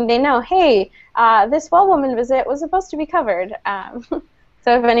something, they know, hey, this well woman visit was supposed to be covered.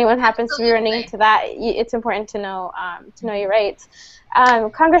 So if anyone happens to be running into that, it's important to know your rights.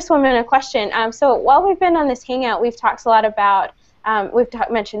 Congresswoman, a question. So while we've been on this hangout, we've talked a lot about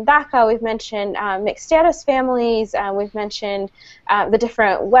mentioned DACA, we've mentioned mixed status families, we've mentioned the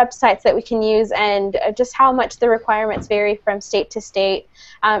different websites that we can use, and just how much the requirements vary from state to state.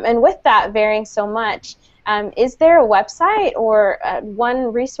 And with that varying so much, is there a website or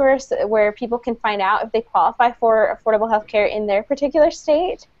one resource where people can find out if they qualify for affordable health care in their particular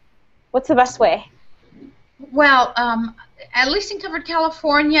state? What's the best way? Well, at least in Covered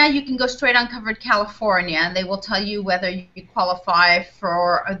California, you can go straight on Covered California, and they will tell you whether you qualify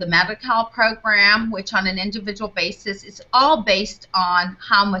for the Medi-Cal program, which on an individual basis is all based on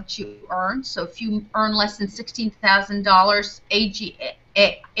how much you earn. So if you earn less than $16,000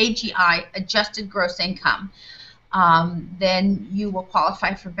 AGI, adjusted gross income, then you will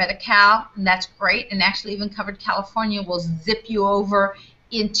qualify for Medi-Cal, and that's great. And actually, even Covered California will zip you over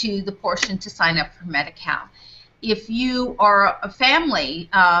into the portion to sign up for Medi-Cal. If you are a family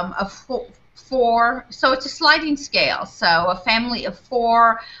of four, so it's a sliding scale. So a family of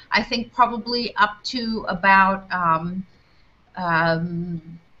four, I think probably up to about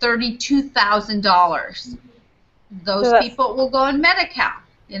 $32,000. Those people will go on Medi-Cal,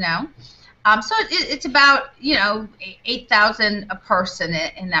 you know. So it's about, you know, $8,000 a person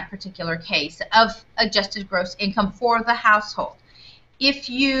in that particular case of adjusted gross income for the household. If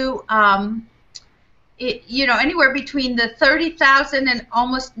you, you know, anywhere between the $30,000 and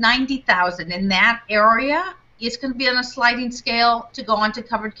almost $90,000 in that area, it's going to be on a sliding scale to go on to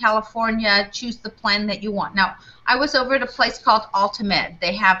Covered California, choose the plan that you want. Now, I was over at a place called AltaMed.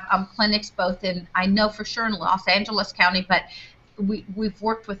 They have clinics both in, I know for sure, in Los Angeles County, but we've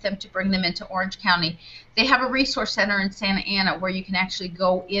worked with them to bring them into Orange County. They have a resource center in Santa Ana where you can actually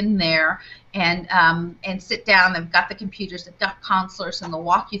go in there and sit down. They've got the computers, they've got counselors, and they'll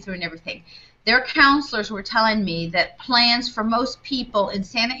walk you through and everything. Their counselors were telling me that plans for most people in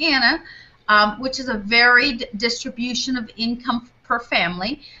Santa Ana, which is a varied distribution of income per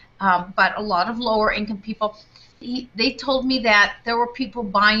family, but a lot of lower income people, they told me that there were people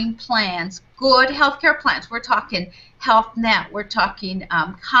buying plans, good healthcare plans. We're talking HealthNet, we're talking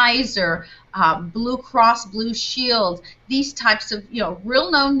Kaiser, Blue Cross Blue Shield, these types of, you know, real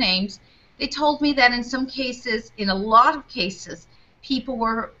known names. They told me that in some cases, in a lot of cases, people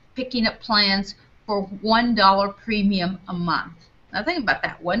were picking up plans for $1 premium a month. Now think about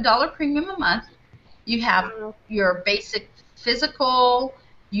that, $1 premium a month. You have your basic physical,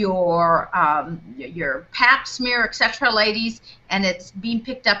 your pap smear, etc., ladies, and it's being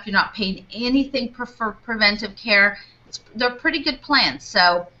picked up. You're not paying anything for preventive care. They're pretty good plans.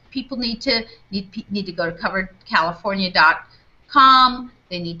 So people need to go to coveredcalifornia.com.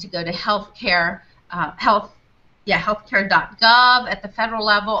 They need to go to healthcare.gov at the federal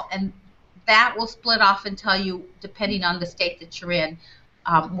level, and that will split off and tell you, depending on the state that you're in,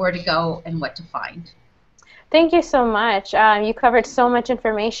 where to go and what to find. Thank you so much. You covered so much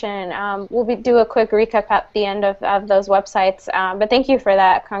information. We'll do a quick recap at the end of those websites, but thank you for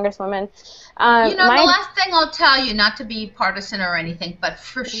that, Congresswoman. You know, the last thing I'll tell you, not to be partisan or anything, but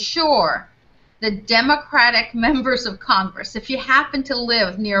for sure, the Democratic members of Congress, if you happen to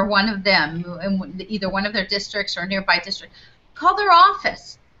live near one of them, in either one of their districts or nearby district, call their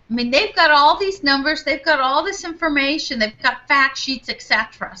office. I mean, they've got all these numbers, they've got all this information, they've got fact sheets,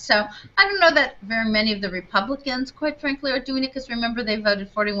 etc. So I don't know that very many of the Republicans, quite frankly, are doing it, because remember, they voted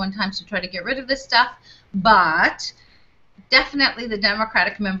 41 times to try to get rid of this stuff. But definitely the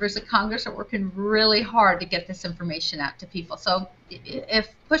Democratic members of Congress are working really hard to get this information out to people. So if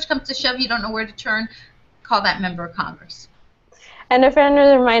push comes to shove, you don't know where to turn, call that member of Congress. And a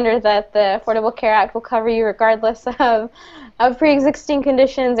friendly reminder that the Affordable Care Act will cover you regardless of pre-existing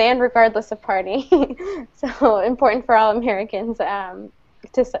conditions and regardless of party. So important for all Americans to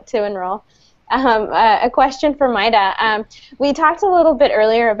enroll. A question for Mayra. We talked a little bit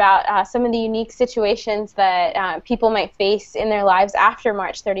earlier about some of the unique situations that people might face in their lives after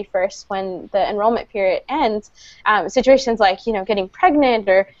March 31st when the enrollment period ends. Situations like, getting pregnant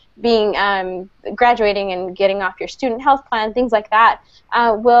or being graduating and getting off your student health plan, things like that.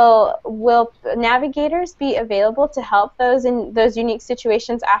 Will navigators be available to help those in those unique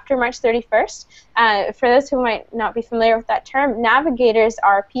situations after March 31st? For those who might not be familiar with that term, navigators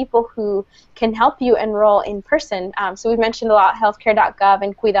are people who can help you enroll in person. So we've mentioned a lot healthcare.gov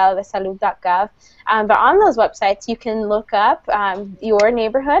and cuidadodesalud.gov. But on those websites, you can look up your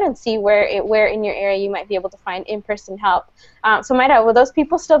neighborhood and see where in your area you might be able to find in-person help. So Mayra, will those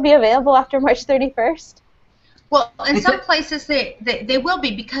people still be available after March 31st? Well, in some places they will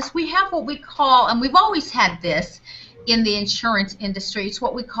be, because we have what we call, and we've always had this in the insurance industry, it's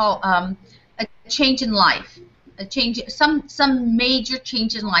what we call a change in life. A change, some major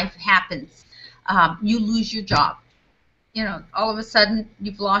change in life happens. You lose your job. All of a sudden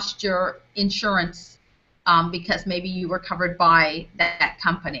you've lost your insurance because maybe you were covered by that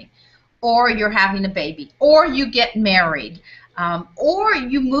company, or you're having a baby, or you get married. Or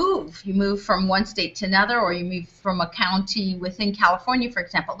you move from one state to another, or you move from a county within California, for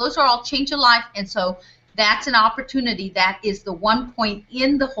example. Those are all change of life, and so that's an opportunity. That is the one point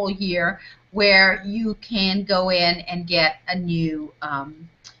in the whole year where you can go in and get a new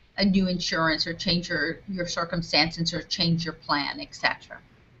insurance, or change your circumstances, or change your plan, etc.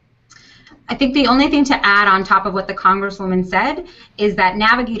 I think the only thing to add on top of what the Congresswoman said is that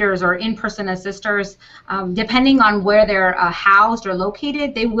navigators or in-person assisters, depending on where they're housed or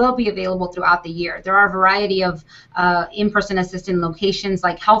located, they will be available throughout the year. There are a variety of in-person assistant locations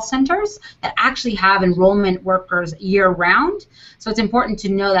like health centers that actually have enrollment workers year-round. So it's important to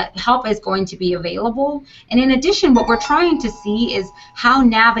know that help is going to be available. And in addition, what we're trying to see is how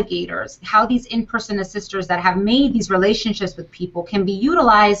navigators, how these in-person assisters that have made these relationships with people can be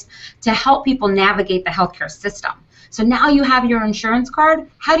utilized to help people navigate the healthcare system. So now you have your insurance card.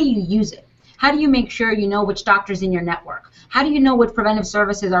 How do you use it? How do you make sure you know which doctor's in your network? How do you know what preventive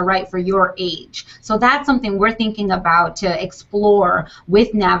services are right for your age? So that's something we're thinking about to explore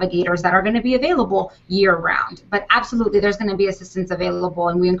with navigators that are going to be available year-round. But absolutely, there's going to be assistance available,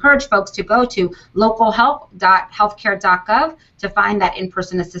 and we encourage folks to go to localhelp.healthcare.gov to find that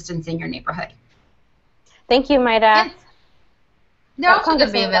in-person assistance in your neighborhood. Thank you, Mayra. They're also going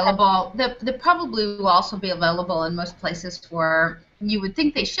to be available. They probably will also be available in most places where you would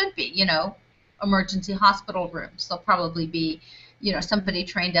think they should be, emergency hospital rooms. There'll probably be, somebody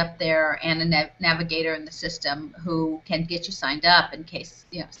trained up there and a navigator in the system who can get you signed up in case,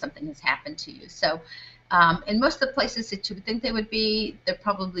 something has happened to you. So in most of the places that you would think they would be, there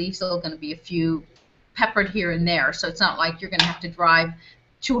probably still going to be a few peppered here and there. So it's not like you're going to have to drive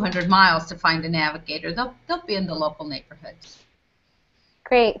 200 miles to find a navigator. They'll be in the local neighborhoods.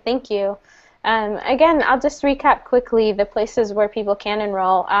 Great, thank you. Again, I'll just recap quickly the places where people can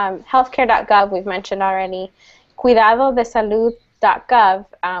enroll. Healthcare.gov, we've mentioned already.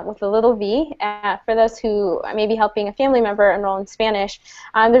 Cuidadodesalud.gov with a little v, for those who may be helping a family member enroll in Spanish.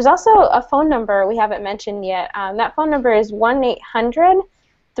 There's also a phone number we haven't mentioned yet. That phone number is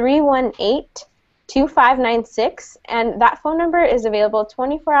 1-800-318-2596, and that phone number is available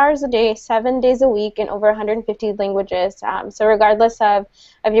 24 hours a day, 7 days a week, in over 150 languages. So regardless of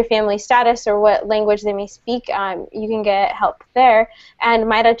your family status or what language they may speak, you can get help there. And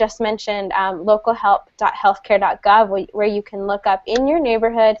Mayra just mentioned localhelp.healthcare.gov, where you can look up in your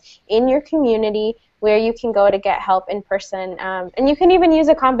neighborhood, in your community, where you can go to get help in person. And you can even use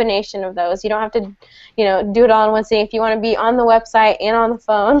a combination of those. You don't have to, do it all in one sitting. If you want to be on the website and on the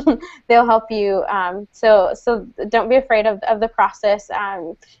phone, they'll help you. So don't be afraid of the process.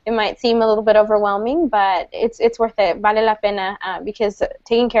 It might seem a little bit overwhelming, but it's worth it. Vale la pena, because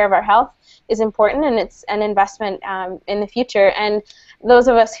taking care of our health is important, and it's an investment in the future. And those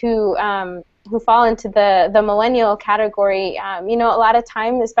of us who who fall into the millennial category, you know, a lot of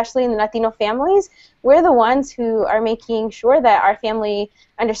time, especially in the Latino families, we're the ones who are making sure that our family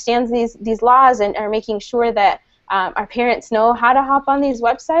understands these laws and are making sure that our parents know how to hop on these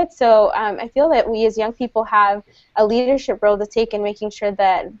websites. So I feel that we as young people have a leadership role to take in making sure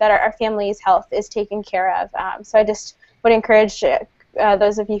that our family's health is taken care of. So I just would encourage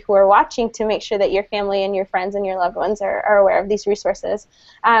those of you who are watching to make sure that your family and your friends and your loved ones are aware of these resources.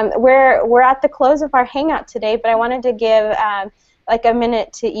 We're at the close of our Hangout today, but I wanted to give like a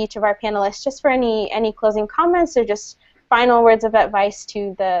minute to each of our panelists just for any closing comments or just final words of advice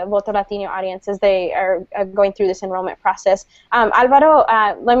to the Voto Latino audience as they are going through this enrollment process. Alvaro,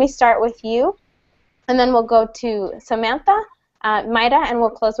 let me start with you, and then we'll go to Samantha, Mayra, and we'll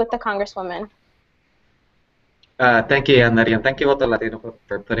close with the Congresswoman. Thank you, Yándary, and thank you, Voto Latino,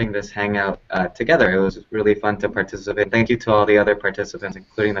 for putting this Hangout together. It was really fun to participate. Thank you to all the other participants,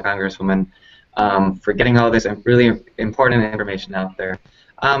 including the Congresswoman, for getting all this really important information out there.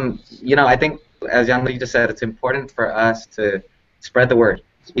 You know, I think, as Yándary just said, it's important for us to spread the word.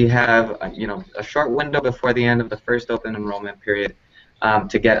 We have, you know, a short window before the end of the first open enrollment period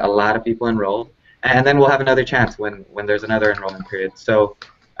to get a lot of people enrolled, and then we'll have another chance when there's another enrollment period. So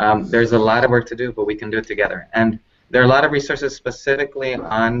there's a lot of work to do, but we can do it together. And there are a lot of resources specifically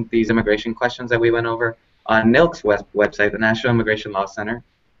on these immigration questions that we went over on NILC's website, the National Immigration Law Center,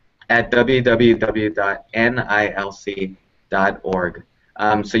 at www.nilc.org.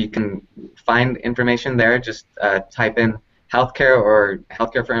 So you can find information there. Just type in healthcare or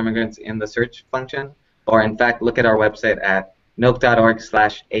healthcare for immigrants in the search function, or in fact look at our website at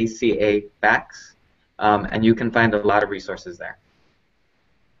nilc.org/ACA-FACTS, and you can find a lot of resources there.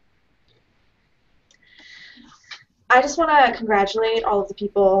 I just want to congratulate all of the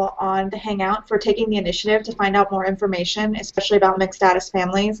people on the Hangout for taking the initiative to find out more information, especially about mixed status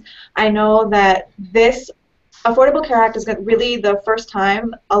families. I know that this Affordable Care Act is really the first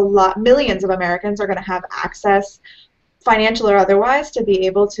time millions of Americans are going to have access, financial or otherwise, to be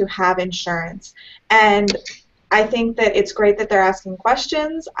able to have insurance. And I think that it's great that they're asking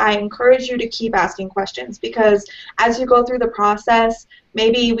questions. I encourage you to keep asking questions, because as you go through the process,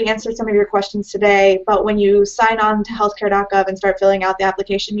 maybe we answered some of your questions today, but when you sign on to healthcare.gov and start filling out the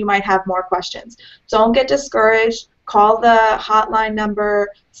application, you might have more questions. Don't get discouraged. Call the hotline number,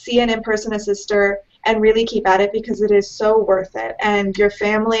 see an in-person assister, and really keep at it, because it is so worth it, and your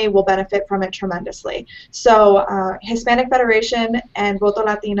family will benefit from it tremendously. So Hispanic Federation and Voto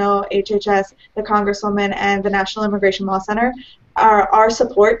Latino, HHS, the Congresswoman, and the National Immigration Law Center, our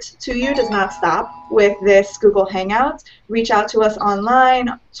support to you does not stop with this Google Hangout. Reach out to us online,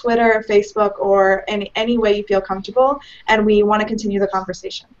 Twitter, Facebook, or any way you feel comfortable, and we want to continue the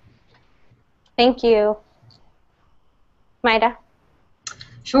conversation. Thank you. Mayra?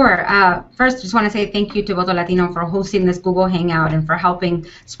 Sure. First, just want to say thank you to Voto Latino for hosting this Google Hangout and for helping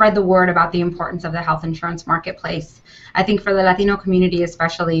spread the word about the importance of the health insurance marketplace. I think for the Latino community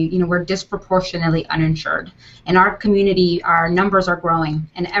especially, you know, we're disproportionately uninsured. In our community, our numbers are growing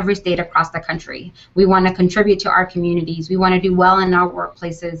in every state across the country. We want to contribute to our communities. We want to do well in our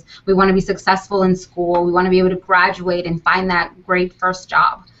workplaces. We want to be successful in school. We want to be able to graduate and find that great first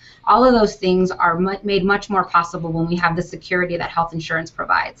job. All of those things are made much more possible when we have the security that health insurance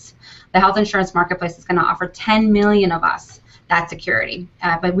provides. The health insurance marketplace is going to offer 10 million of us that security,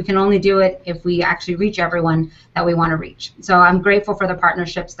 but we can only do it if we actually reach everyone that we want to reach. So I'm grateful for the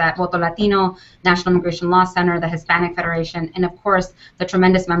partnerships that Voto Latino, National Immigration Law Center, the Hispanic Federation, and of course the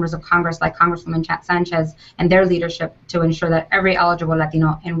tremendous members of Congress like Congresswoman Sanchez and their leadership to ensure that every eligible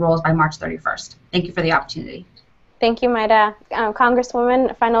Latino enrolls by March 31st. Thank you for the opportunity. Thank you, Mayra.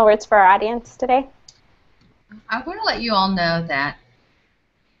 Congresswoman, final words for our audience today? I want to let you all know that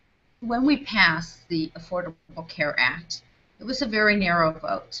when we passed the Affordable Care Act, it was a very narrow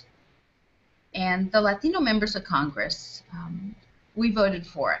vote. And the Latino members of Congress, we voted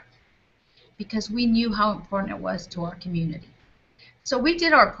for it because we knew how important it was to our community. So we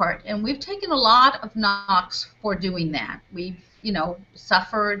did our part, and we've taken a lot of knocks for doing that. We've, you know,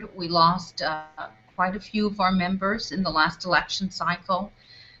 suffered. We lost quite a few of our members in the last election cycle.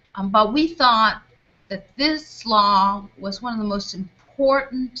 But we thought that this law was one of the most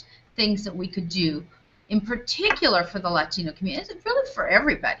important things that we could do, in particular for the Latino community. It's really for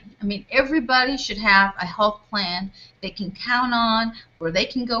everybody. I mean, everybody should have a health plan they can count on, where they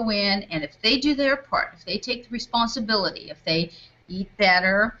can go in, and if they do their part, if they take the responsibility, if they eat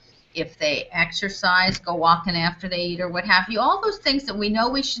better, if they exercise, go walking after they eat, or what have you, all those things that we know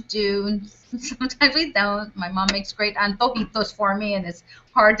we should do, and sometimes we don't. My mom makes great antojitos for me, and it's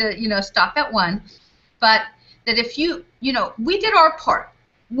hard to, you know, stop at one. But that if you know, we did our part.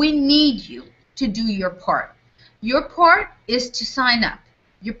 we need you to do your part. Your part is to sign up.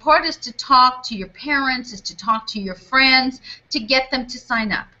 Your part is to talk to your parents, is to talk to your friends, to get them to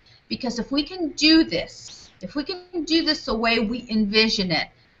sign up. Because if we can do this, the way we envision it,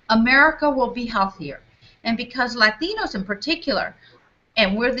 America will be healthier. And because Latinos in particular,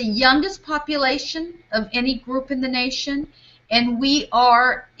 and we're the youngest population of any group in the nation, and we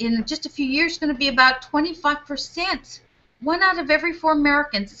are, in just a few years, going to be about 25%. 1 out of every 4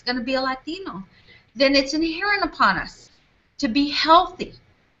 Americans is going to be a Latino. Then it's inherent upon us to be healthy.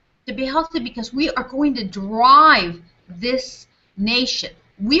 Because we are going to drive this nation.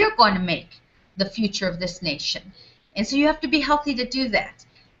 We are going to make the future of this nation. And so you have to be healthy to do that.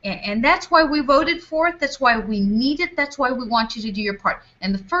 And that's why we voted for it. That's why we need it. That's why we want you to do your part.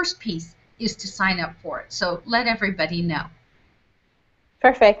 And the first piece is to sign up for it. So let everybody know.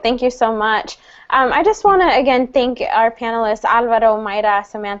 Perfect. Thank you so much. I just want to, again, thank our panelists, Alvaro, Mayra,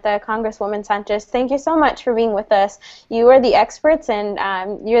 Samantha, Congresswoman Sanchez. Thank you so much for being with us. You are the experts, and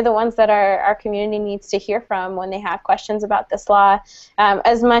you're the ones that our community needs to hear from when they have questions about this law.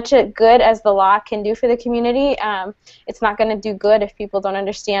 As much good as the law can do for the community, it's not going to do good if people don't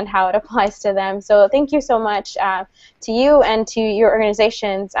understand how it applies to them. So thank you so much to you and to your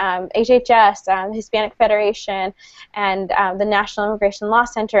organizations, HHS, Hispanic Federation, and the National Immigration Law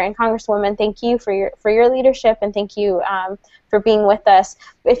Center, and Congresswoman, thank you for your leadership, and thank you for being with us.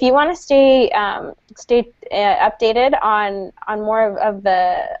 If you want to stay updated on more of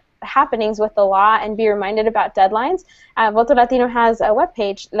the happenings with the law and be reminded about deadlines, Voto Latino has a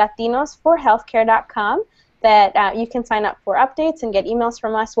webpage, latinosforhealthcare.com, that you can sign up for updates and get emails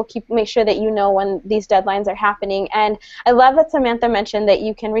from us. We'll make sure that you know when these deadlines are happening. And I love that Samantha mentioned that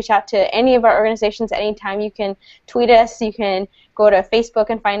you can reach out to any of our organizations anytime. You can tweet us, you can go to Facebook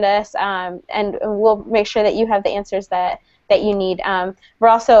and find us, and we'll make sure that you have the answers that you need. We're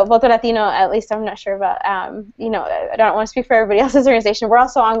also, Voto Latino, at least I'm not sure about, you know, I don't want to speak for everybody else's organization. We're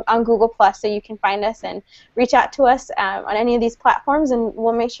also on Google+, so you can find us and reach out to us on any of these platforms, and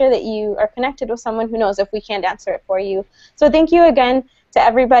we'll make sure that you are connected with someone who knows if we can't answer it for you. So thank you again to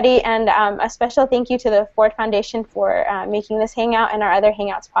everybody, and a special thank you to the Ford Foundation for making this Hangout and our other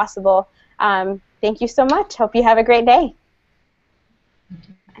Hangouts possible. Thank you so much. Hope you have a great day.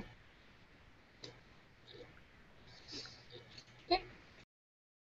 Okay.